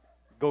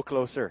go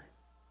closer.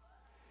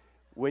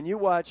 When you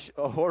watch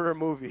a horror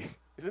movie,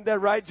 isn't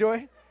that right,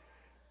 Joy?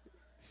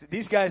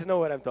 These guys know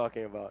what I'm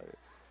talking about.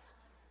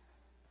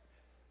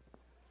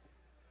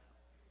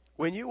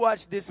 When you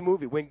watch this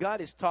movie, when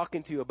God is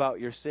talking to you about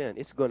your sin,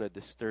 it's going to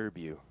disturb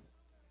you.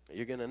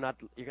 You're going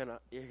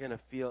to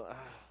feel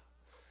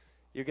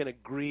you're going to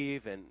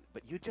grieve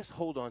but you just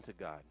hold on to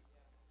God.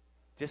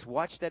 Just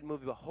watch that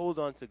movie, but hold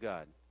on to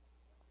God.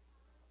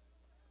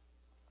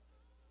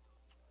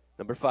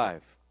 Number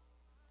 5,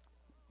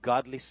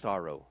 godly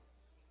sorrow.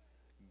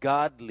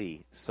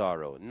 Godly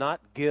sorrow.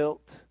 Not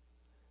guilt,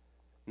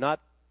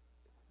 not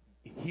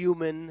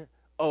human,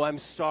 I'm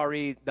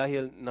sorry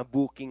dahil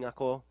nabuking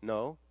ako.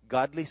 No,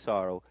 godly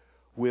sorrow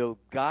will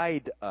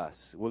guide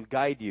us, will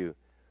guide you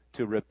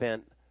to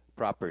repent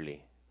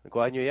properly.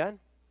 Nakuha nyo yan?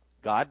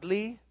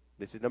 Godly,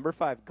 this is number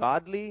 5,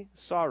 godly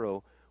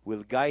sorrow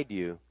will guide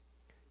you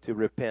to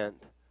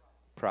repent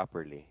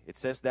properly. It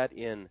says that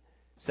in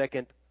 2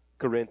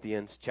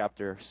 Corinthians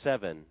chapter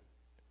 7,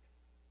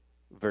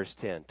 verse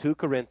 10. 2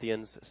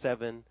 Corinthians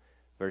 7,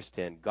 verse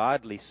 10.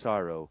 Godly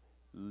sorrow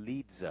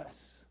leads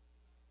us.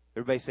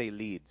 Everybody say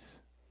leads.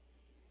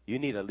 You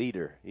need a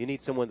leader. You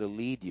need someone to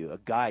lead you, a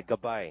guide,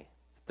 gabay,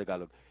 sa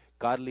Tagalog.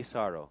 Godly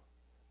sorrow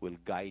will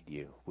guide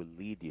you, will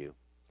lead you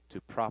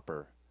to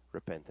proper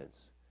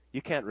repentance.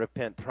 You can't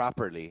repent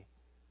properly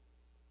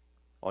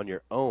on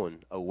your own,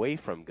 away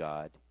from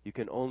God. You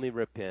can only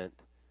repent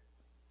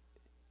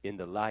in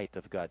the light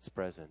of God's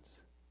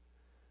presence.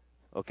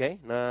 Okay?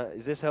 Now,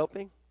 is this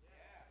helping?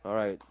 All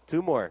right.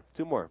 Two more.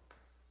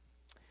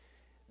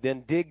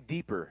 Then dig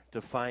deeper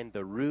to find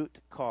the root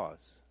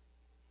cause.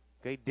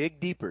 Okay? Dig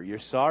deeper. You're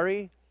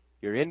sorry.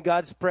 You're in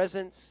God's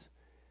presence.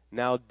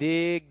 Now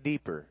dig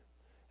deeper.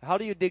 How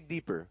do you dig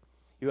deeper?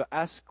 You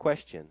ask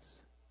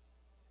questions.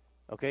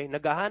 Okay?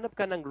 Naghahanap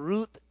ka ng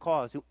root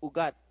cause, yung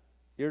ugat.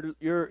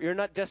 You're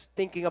not just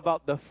thinking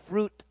about the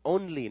fruit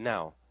only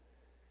now.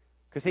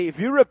 Because if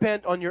you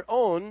repent on your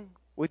own,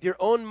 with your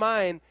own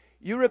mind,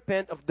 you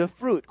repent of the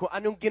fruit. Kung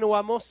anong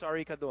ginawa mo,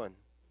 sorry ka doon.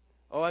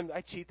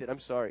 I cheated, I'm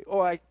sorry.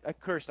 I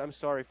cursed, I'm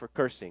sorry for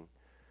cursing.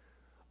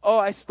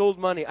 I stole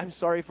money, I'm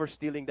sorry for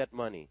stealing that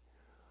money.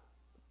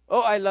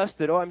 I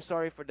lusted, I'm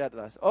sorry for that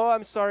lust.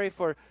 I'm sorry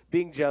for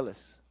being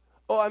jealous.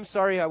 I'm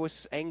sorry I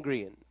was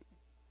angry.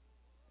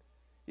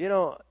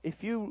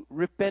 If you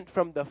repent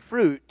from the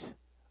fruit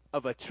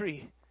of a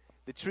tree,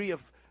 the tree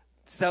of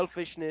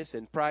selfishness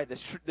and pride,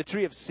 the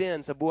tree of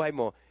sin sa buhay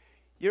mo,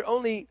 you're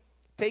only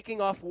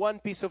taking off one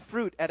piece of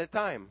fruit at a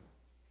time.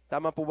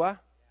 Tama po ba?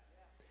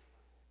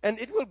 And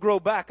it will grow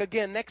back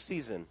again next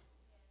season.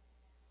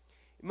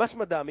 Mas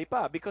madami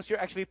pa because you're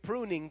actually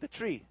pruning the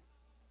tree.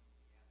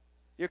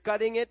 You're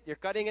cutting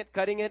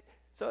it.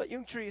 So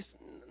yung tree is,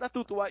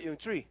 natutuwa yung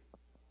tree.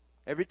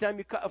 Every time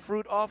you cut a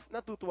fruit off,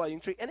 natutuwa yung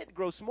tree. And it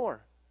grows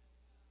more.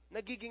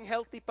 Nagiging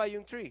healthy pa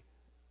yung tree.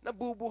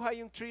 Nabubuhay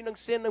yung tree ng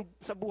sin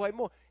sa buhay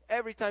mo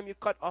every time you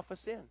cut off a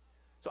sin.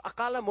 So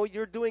akala mo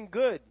you're doing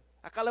good.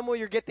 Akala mo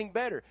you're getting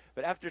better.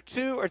 But after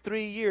 2 or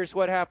 3 years,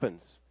 what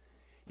happens?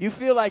 You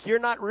feel like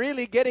you're not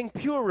really getting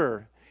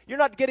purer.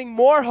 You're not getting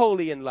more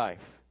holy in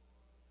life.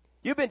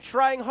 You've been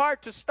trying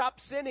hard to stop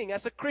sinning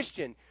as a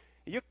Christian.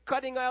 You're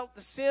cutting out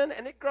the sin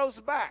and it grows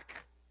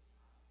back.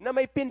 Na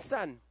may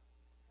pinsan.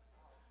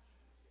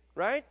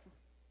 Right?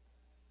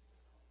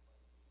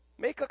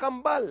 May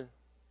kakambal.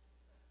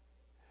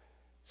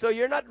 So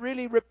you're not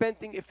really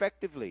repenting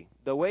effectively.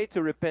 The way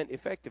to repent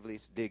effectively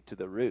is dig to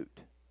the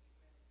root.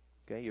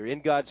 Okay, you're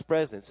in God's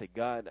presence. Say,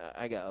 God,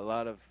 I got a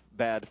lot of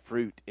bad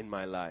fruit in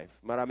my life.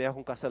 Marami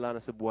akong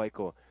kasalanan sa buhay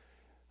ko.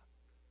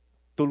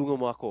 Tulungan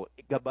mo ako.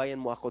 Gabayan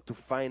mo ako to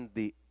find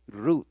the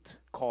root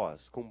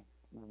cause. Kung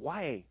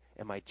why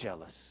am I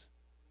jealous?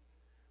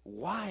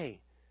 Why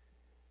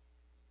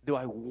do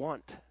I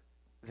want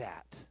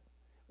that?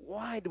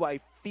 Why do I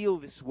feel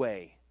this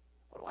way?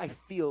 Why do I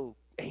feel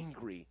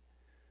angry?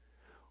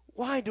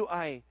 Why do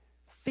I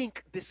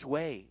think this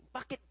way?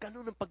 Bakit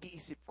ganun ang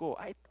pag-iisip ko?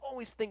 I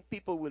always think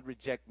people will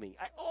reject me.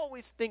 I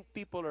always think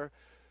people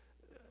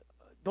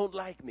don't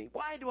like me.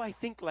 Why do I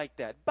think like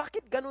that?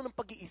 Bakit ganun ang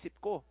pag-iisip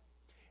ko?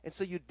 And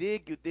so you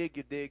dig,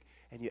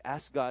 and you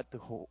ask God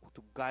to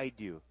guide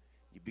you.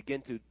 You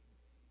begin to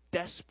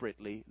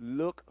desperately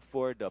look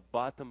for the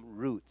bottom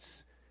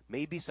roots.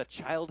 Maybe sa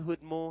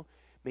childhood mo,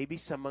 maybe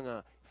sa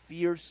mga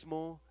fears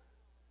mo.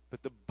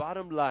 But the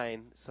bottom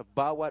line sa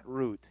bawat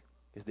root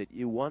is that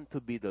you want to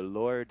be the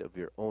Lord of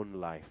your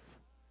own life.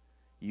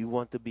 You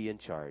want to be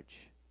in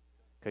charge.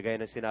 Kagaya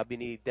ng sinabi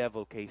ni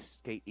devil kay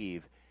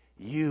Eve,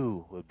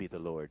 you will be the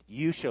Lord.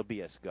 You shall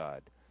be as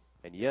God.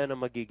 And yan ang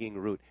magiging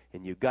root.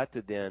 And you got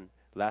to then,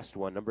 last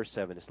one, number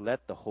 7, is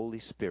let the Holy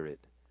Spirit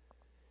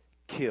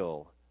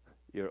kill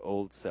your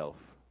old self.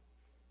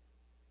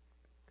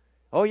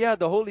 Oh yeah,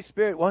 the Holy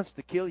Spirit wants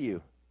to kill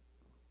you.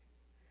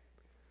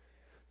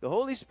 The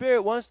Holy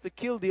Spirit wants to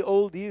kill the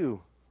old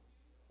you.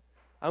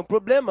 Ang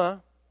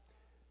problema,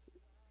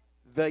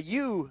 the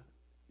you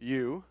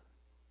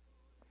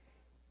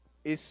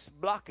is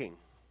blocking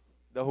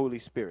the Holy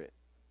Spirit.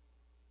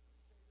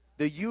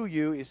 The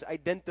you is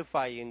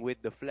identifying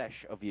with the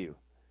flesh of you.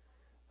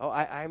 Oh,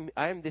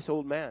 I'm this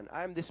old man.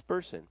 I'm this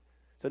person.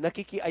 So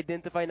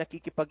nakiki-identify,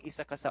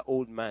 nakikipag-isa ka sa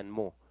old man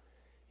mo.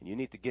 And you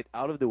need to get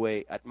out of the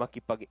way at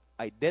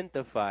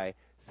makipag-identify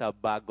sa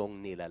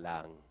bagong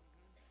nilalang.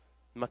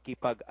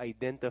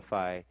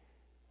 Makipag-identify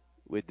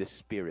with the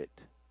Spirit.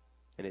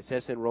 And it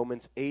says in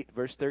Romans 8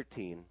 verse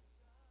 13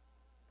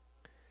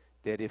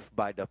 that if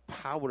by the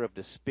power of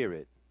the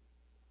Spirit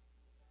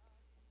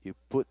you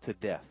put to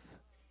death,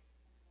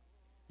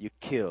 you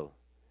kill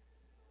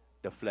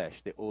the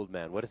flesh, the old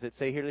man. What does it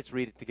say here? Let's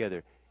read it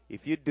together.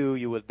 If you do,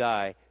 you will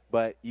die,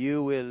 but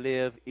you will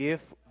live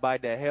if by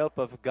the help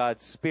of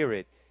God's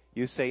Spirit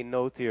you say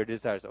no to your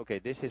desires. Okay,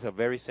 this is a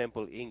very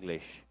simple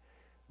English,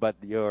 but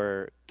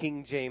your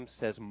King James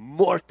says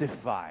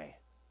mortify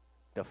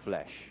the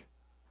flesh.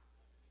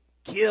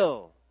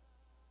 Kill.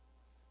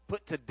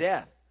 Put to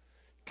death.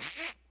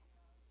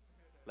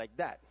 Like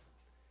that.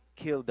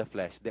 Kill the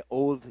flesh, the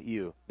old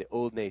you, the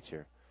old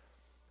nature.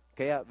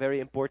 Kaya very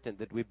important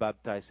that we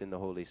baptize in the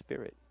Holy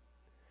Spirit.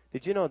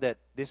 Did you know that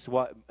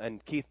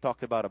and Keith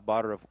talked about a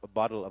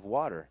bottle of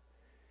water.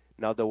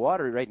 Now the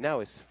water right now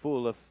is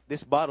full of,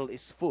 this bottle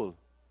is full,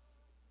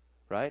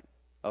 right,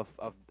 of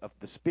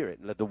the Spirit,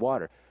 the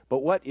water. But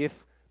what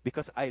if,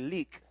 because I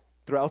leak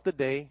throughout the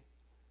day,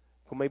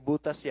 kung may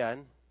butas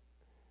yan,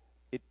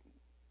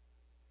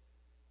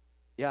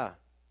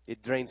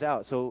 it drains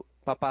out. So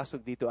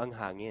papasok dito ang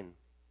hangin.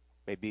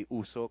 Maybe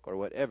usok or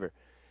whatever.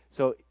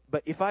 So,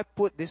 but if I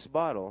put this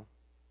bottle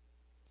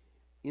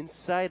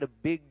inside a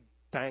big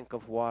tank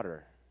of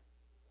water,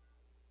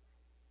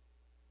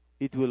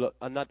 it will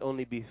not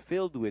only be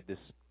filled with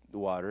this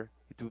water,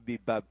 it will be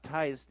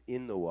baptized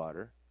in the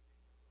water.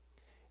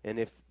 And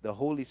if the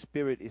Holy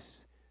Spirit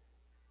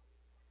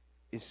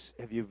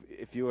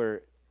if you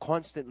are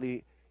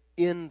constantly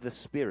in the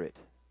Spirit,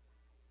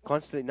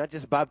 constantly not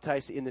just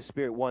baptized in the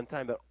Spirit one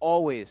time, but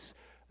always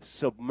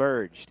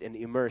submerged and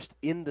immersed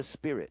in the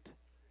Spirit,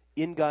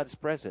 in God's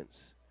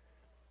presence,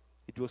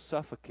 it will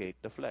suffocate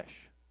the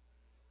flesh.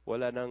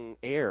 Wala nang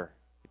air.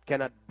 It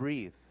cannot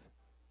breathe.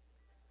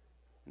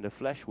 And the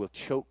flesh will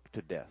choke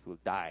to death, will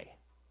die.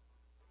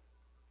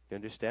 Do you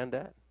understand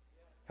that?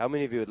 How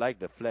many of you would like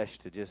the flesh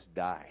to just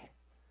die?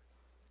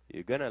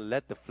 You're going to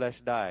let the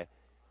flesh die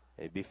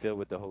and be filled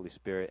with the Holy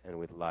Spirit and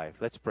with life.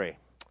 Let's pray.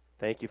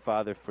 Thank you,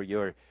 Father, for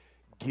your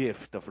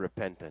gift of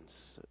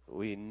repentance.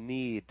 We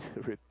need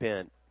to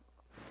repent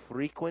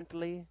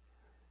frequently,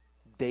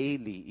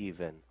 daily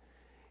even.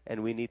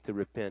 And we need to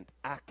repent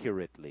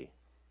accurately.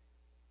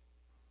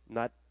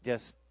 Not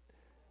just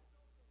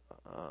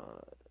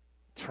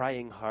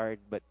trying hard,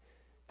 but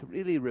to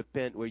really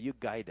repent where you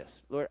guide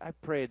us. Lord, I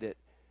pray that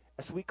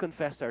as we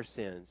confess our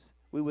sins,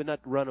 we would not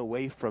run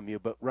away from you,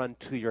 but run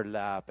to your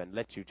lap and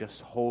let you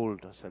just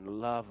hold us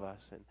and love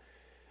us. And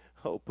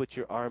put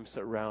your arms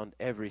around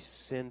every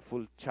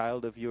sinful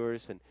child of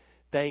yours. And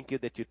thank you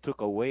that you took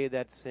away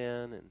that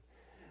sin. And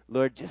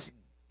Lord, just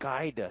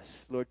guide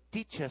us. Lord,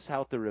 teach us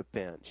how to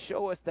repent.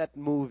 Show us that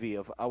movie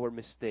of our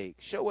mistake.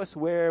 Show us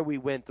where we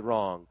went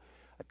wrong.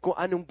 At kung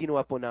anong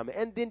ginawa po namin.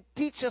 And then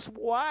teach us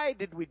why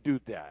did we do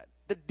that.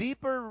 The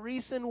deeper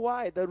reason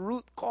why. The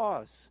root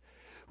cause.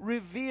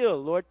 Reveal,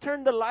 Lord.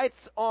 Turn the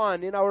lights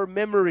on in our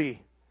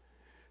memory.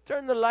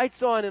 Turn the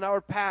lights on in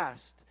our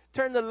past.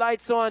 Turn the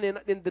lights on in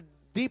the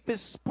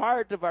deepest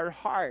part of our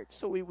heart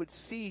so we would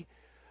see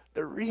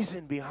the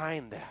reason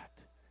behind that.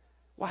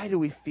 Why do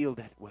we feel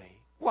that way?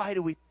 Why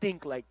do we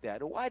think like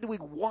that? Why do we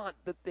want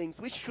the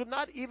things we should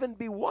not even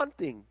be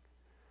wanting?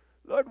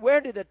 Lord,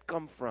 where did that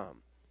come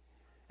from?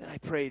 And I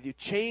pray that you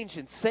change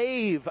and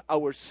save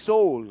our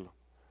soul,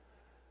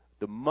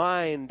 the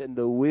mind and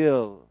the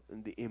will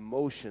and the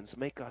emotions.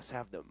 Make us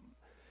have the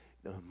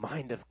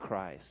mind of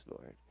Christ,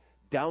 Lord.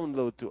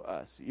 Download to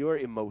us your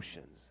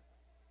emotions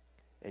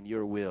and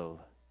your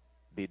will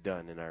be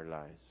done in our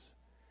lives.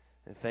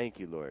 And thank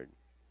you, Lord,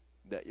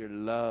 that your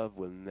love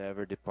will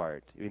never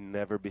depart. You will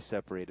never be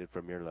separated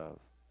from your love.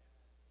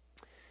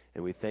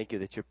 And we thank you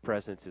that your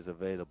presence is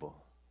available.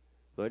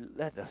 Lord,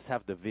 let us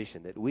have the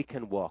vision that we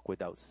can walk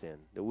without sin,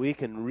 that we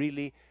can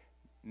really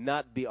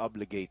not be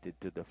obligated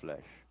to the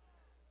flesh,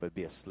 but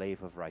be a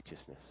slave of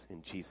righteousness.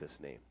 In Jesus'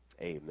 name,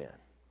 amen.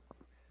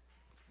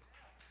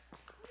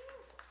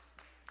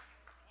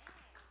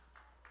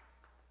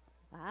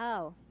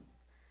 Wow.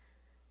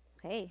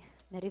 Okay,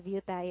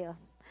 na-review tayo.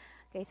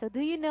 Okay, so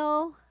do you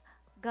know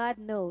God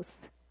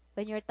knows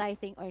when you're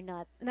tithing or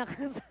not.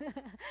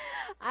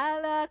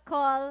 I'll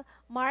call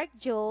Mark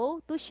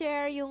Joe to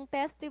share yung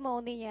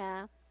testimony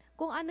niya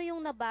kung ano yung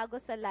nabago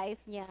sa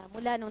life niya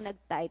mula nung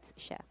nag-tithes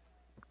siya.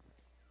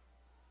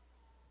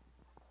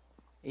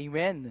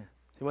 Amen.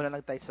 Simula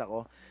nag-tights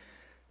ako.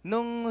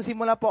 Nung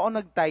simula po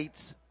ako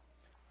nag-tights,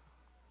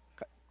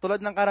 tulad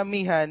ng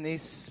karamihan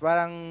is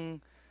parang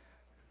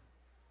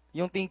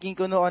yung thinking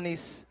ko noon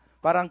is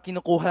parang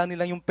kinukuha lang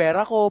nila yung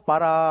pera ko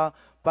para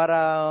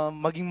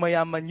maging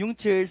mayaman yung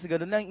church,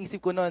 gano'n lang yung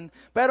isip ko noon.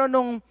 Pero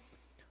nung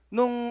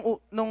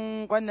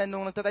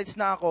nagtatights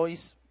na ako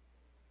is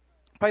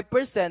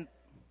 5%,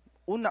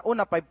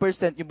 una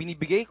 5% yung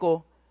binibigay ko.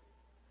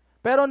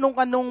 Pero nung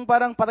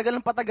parang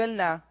patagal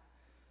na,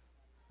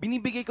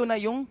 binibigay ko na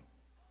yung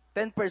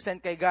 10%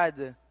 kay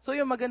God. So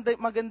yung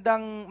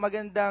magandang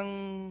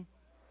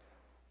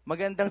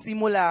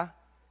simula,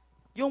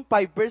 yung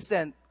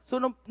 5%. So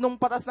nung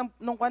patas ng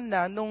nung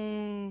kanna, nung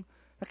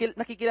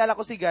nakikilala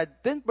ko si God,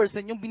 10%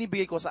 yung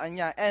binibigay ko sa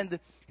kanya. And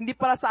hindi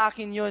para sa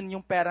akin yun,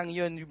 yung perang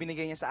yun, yung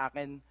binigay niya sa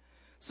akin.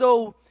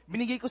 So,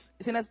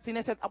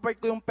 sineset apart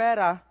ko yung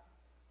pera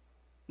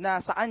na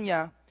sa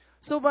kanya.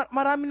 So,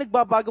 marami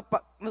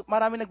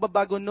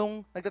nagbabago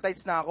nung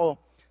nagtatights na ako.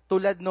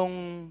 Tulad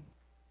nung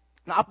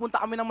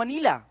nakapunta kami ng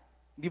Manila.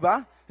 Di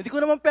ba? Hindi ko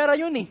naman pera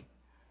yun eh.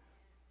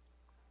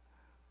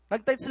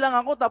 Nag-tights lang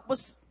ako,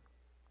 tapos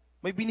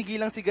may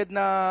binigay lang si God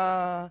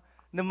na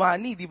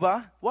money, di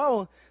ba?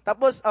 Wow.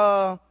 Tapos,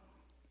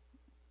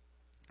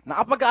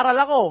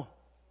 nakapag-aral ako.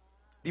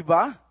 Di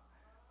ba?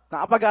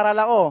 Nakapag-aral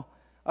ako.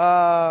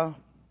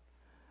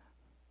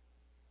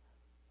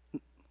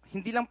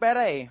 Hindi lang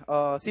pera eh.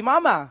 Si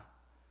mama,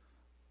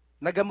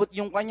 nagamot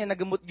yung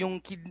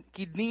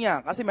kidney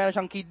niya. Kasi meron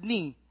siyang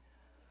kidney.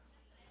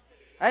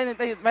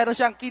 Meron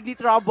siyang kidney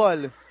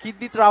trouble.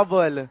 Kidney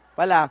trouble.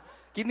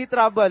 Kidney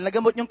trouble.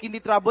 Nagamot yung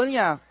kidney trouble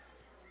niya.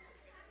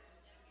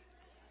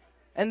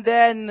 And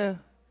then,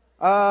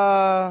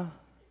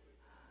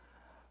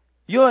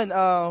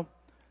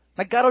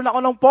 nagkaroon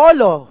ako ng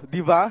polo, di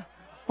ba?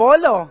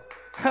 Polo.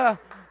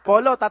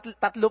 Polo,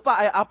 tatlo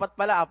pa,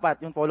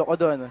 apat yung polo ko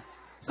doon.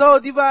 So,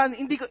 di ba,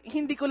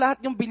 hindi ko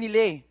lahat yung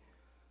binili.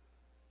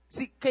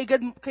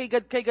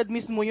 Kay God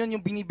mismo yun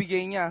yung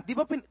binibigay niya. Di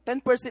ba 10%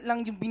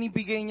 lang yung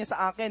binibigay niya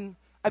sa akin?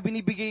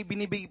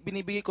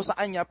 Binibigay ko sa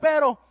kanya.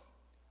 Pero,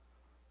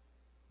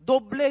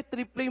 doble,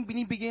 triple yung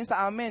binibigay niya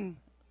sa amin.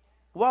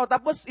 Wow,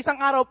 tapos isang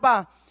araw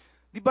pa,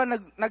 di ba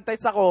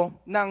nag-tights ako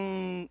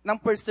ng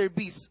first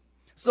service.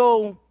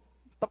 So,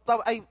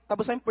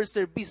 tapos yung first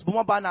service,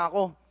 bumaba na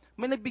ako.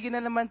 May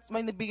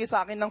nagbigay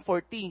sa akin ng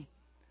 40.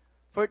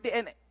 40,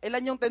 and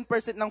ilan yung 10%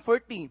 ng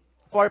 40?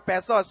 4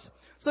 pesos.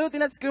 So, yung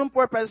tinats ko yung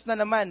 4 pesos na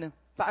naman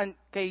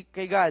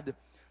kay God.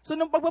 So,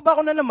 nung pagbaba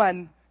ko na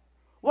naman,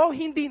 wow,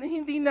 hindi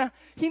na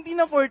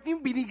 40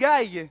 yung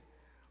binigay.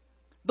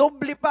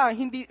 Doble pa,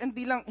 hindi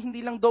lang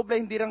doble,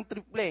 hindi lang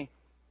triple.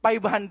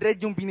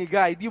 500 yung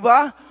binigay, di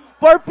ba?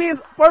 4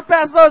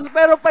 pesos,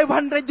 pero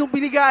 500 yung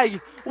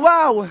binigay.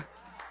 Wow!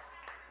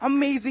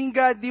 Amazing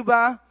God, di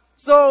ba?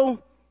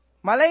 So,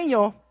 malay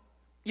nyo,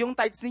 yung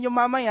tithes ninyo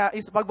mamaya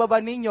is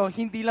pagbaba ninyo,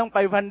 hindi lang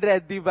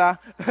 500, di ba?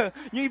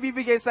 Yung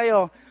ibibigay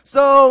sa'yo.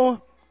 So,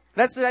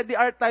 let's ready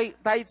our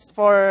tithes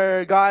for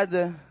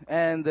God,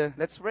 and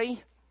let's pray.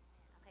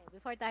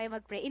 Before tayo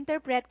mag-pray,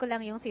 interpret ko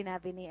lang yung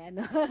sinabi ni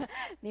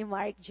ni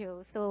Mark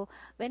Joe. So,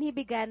 when he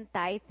began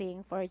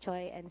tithing for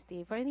Joy and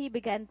Steve, when he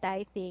began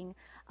tithing,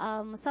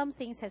 some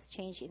things has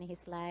changed in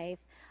his life.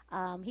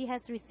 He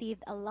has received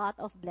a lot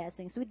of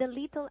blessings with the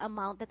little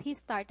amount that he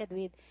started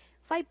with,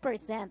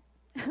 5%.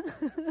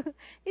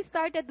 He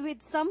started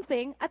with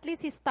something, at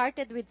least he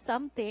started with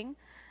something.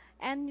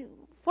 And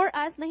for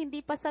us na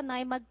hindi pa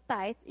sanay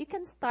mag-tithe, you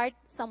can start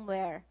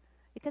somewhere.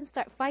 You can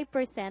start 5%.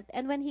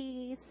 And when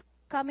he's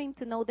coming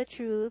to know the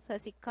truth,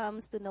 as he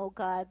comes to know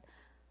God,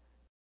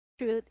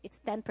 truth,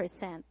 it's 10%.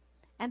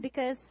 And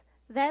because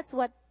that's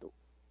what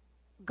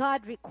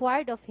God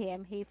required of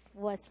him, he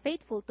was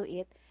faithful to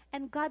it,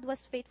 and God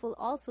was faithful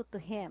also to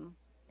him,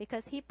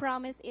 because he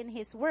promised in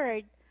his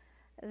word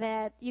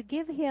that you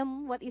give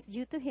him what is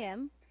due to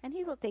him, and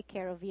he will take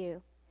care of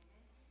you.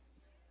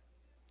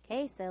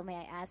 Okay, so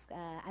may I ask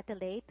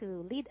Atale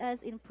to lead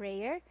us in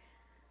prayer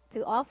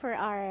to offer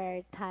our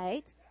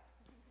tithes.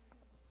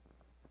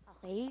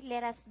 Okay,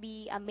 let us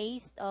be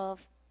amazed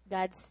of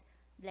God's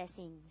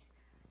blessings.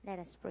 Let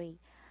us pray.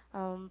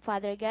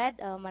 Father God,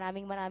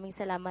 maraming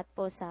salamat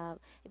po sa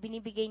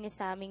ibinibigay niyo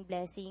sa aming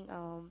blessing.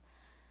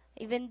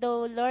 Even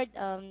though, Lord,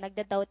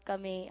 nagda-doubt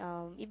kami,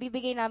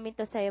 ibibigay namin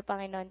to sa iyo,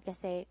 Panginoon,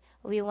 kasi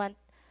we want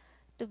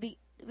to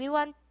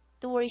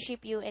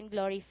worship you and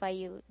glorify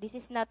you. This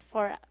is not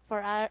for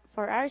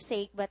our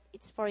sake, but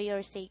it's for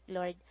your sake,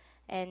 Lord.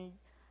 And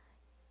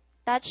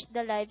touch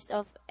the lives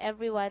of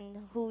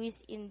everyone who is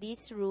in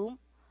this room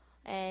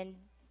and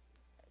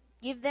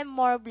give them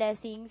more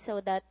blessings so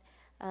that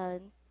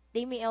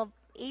they may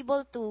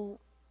able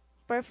to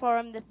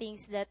perform the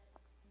things that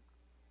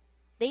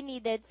they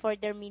needed for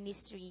their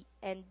ministry.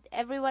 And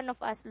every one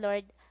of us,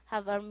 Lord,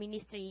 have our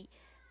ministry,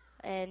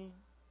 and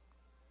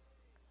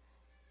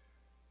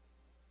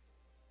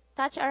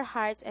touch our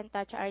hearts and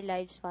touch our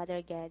lives,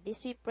 Father God.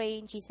 This we pray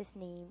in Jesus'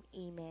 name.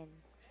 Amen.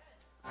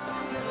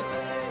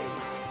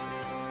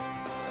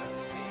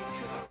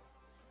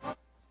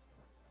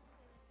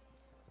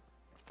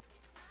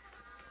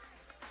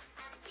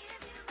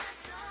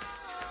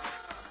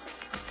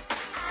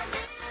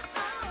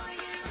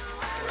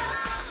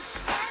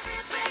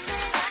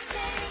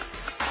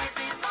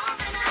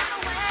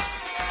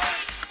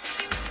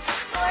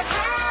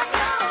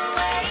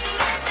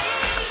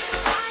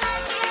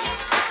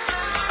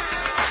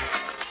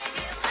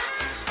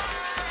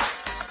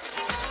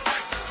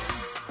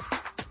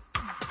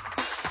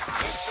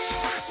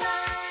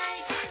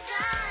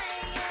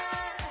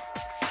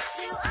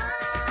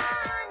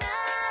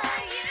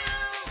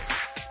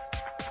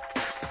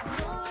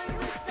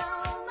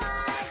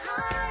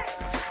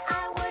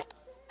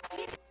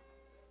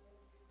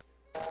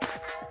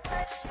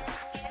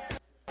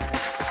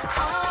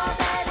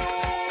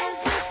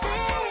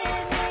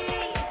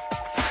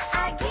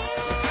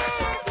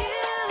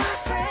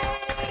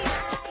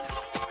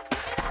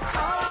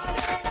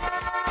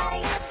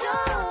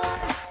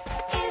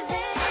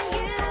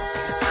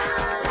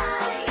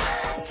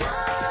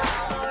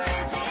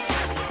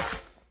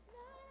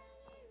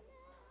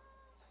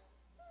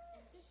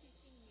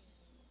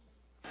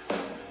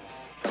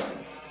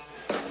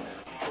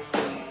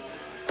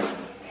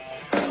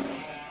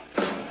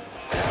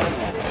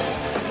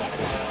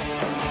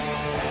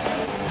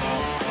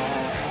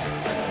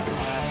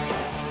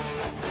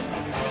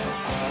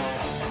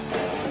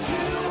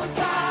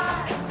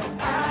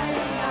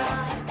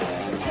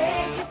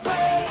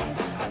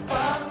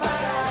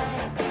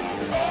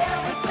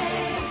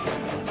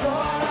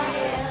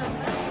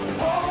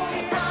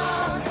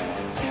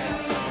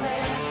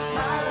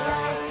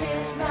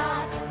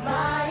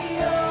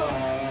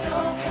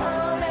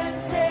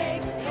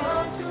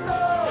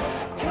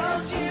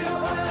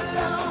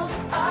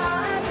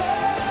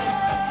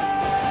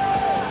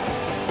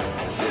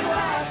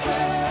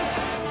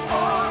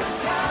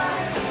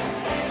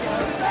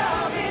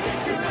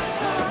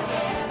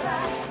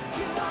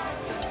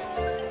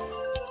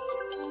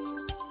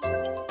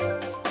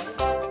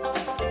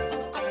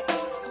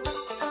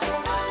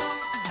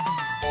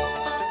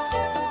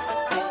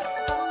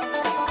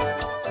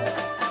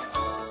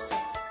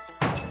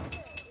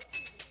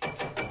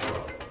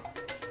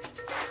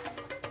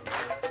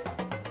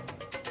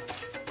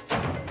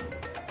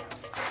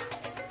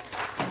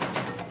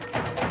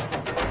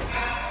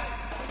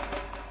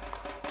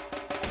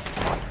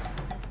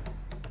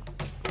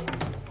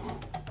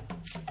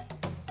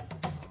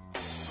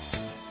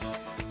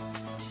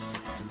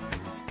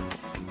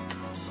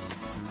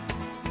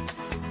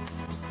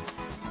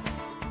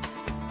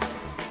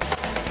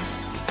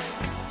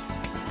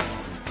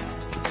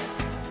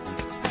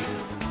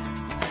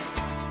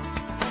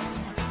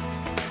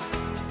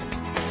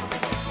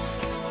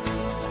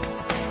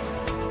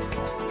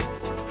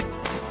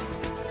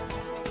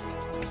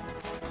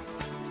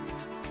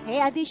 Hey,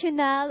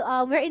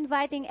 additional, we're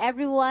inviting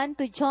everyone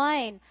to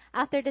join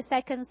after the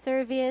second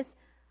service,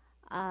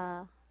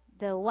 the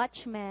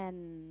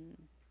Watchman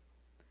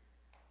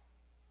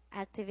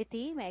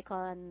activity. May I call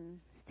on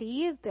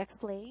Steve to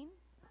explain?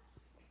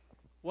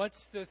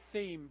 What's the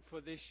theme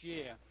for this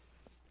year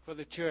for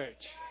the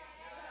church?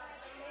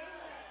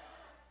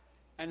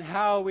 And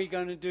how are we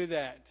going to do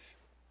that?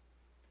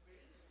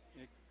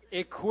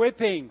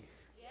 Equipping.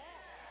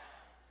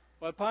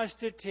 Well,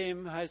 Pastor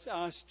Tim has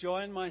asked Joy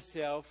and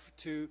myself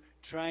to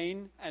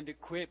train and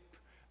equip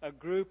a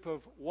group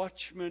of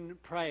watchman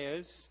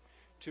prayers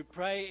to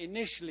pray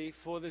initially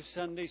for the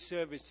Sunday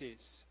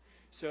services.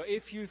 So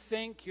if you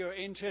think you're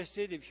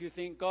interested, if you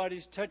think God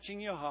is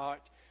touching your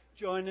heart,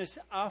 join us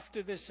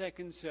after the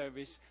second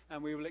service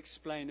and we will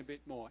explain a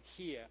bit more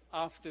here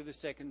after the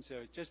second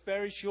service. Just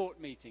very short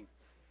meeting.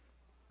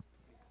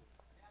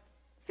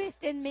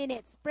 15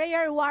 minutes.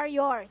 Prayer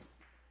warriors.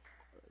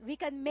 We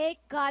can make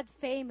God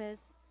famous.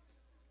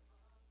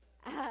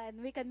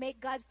 And we can make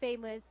God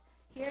famous.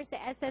 Here's the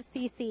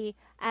SFCC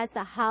as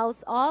a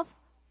house of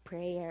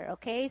prayer.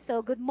 Okay?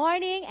 So good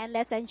morning and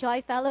let's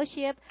enjoy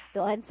fellowship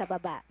doon sa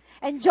baba.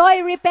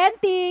 Enjoy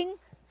repenting!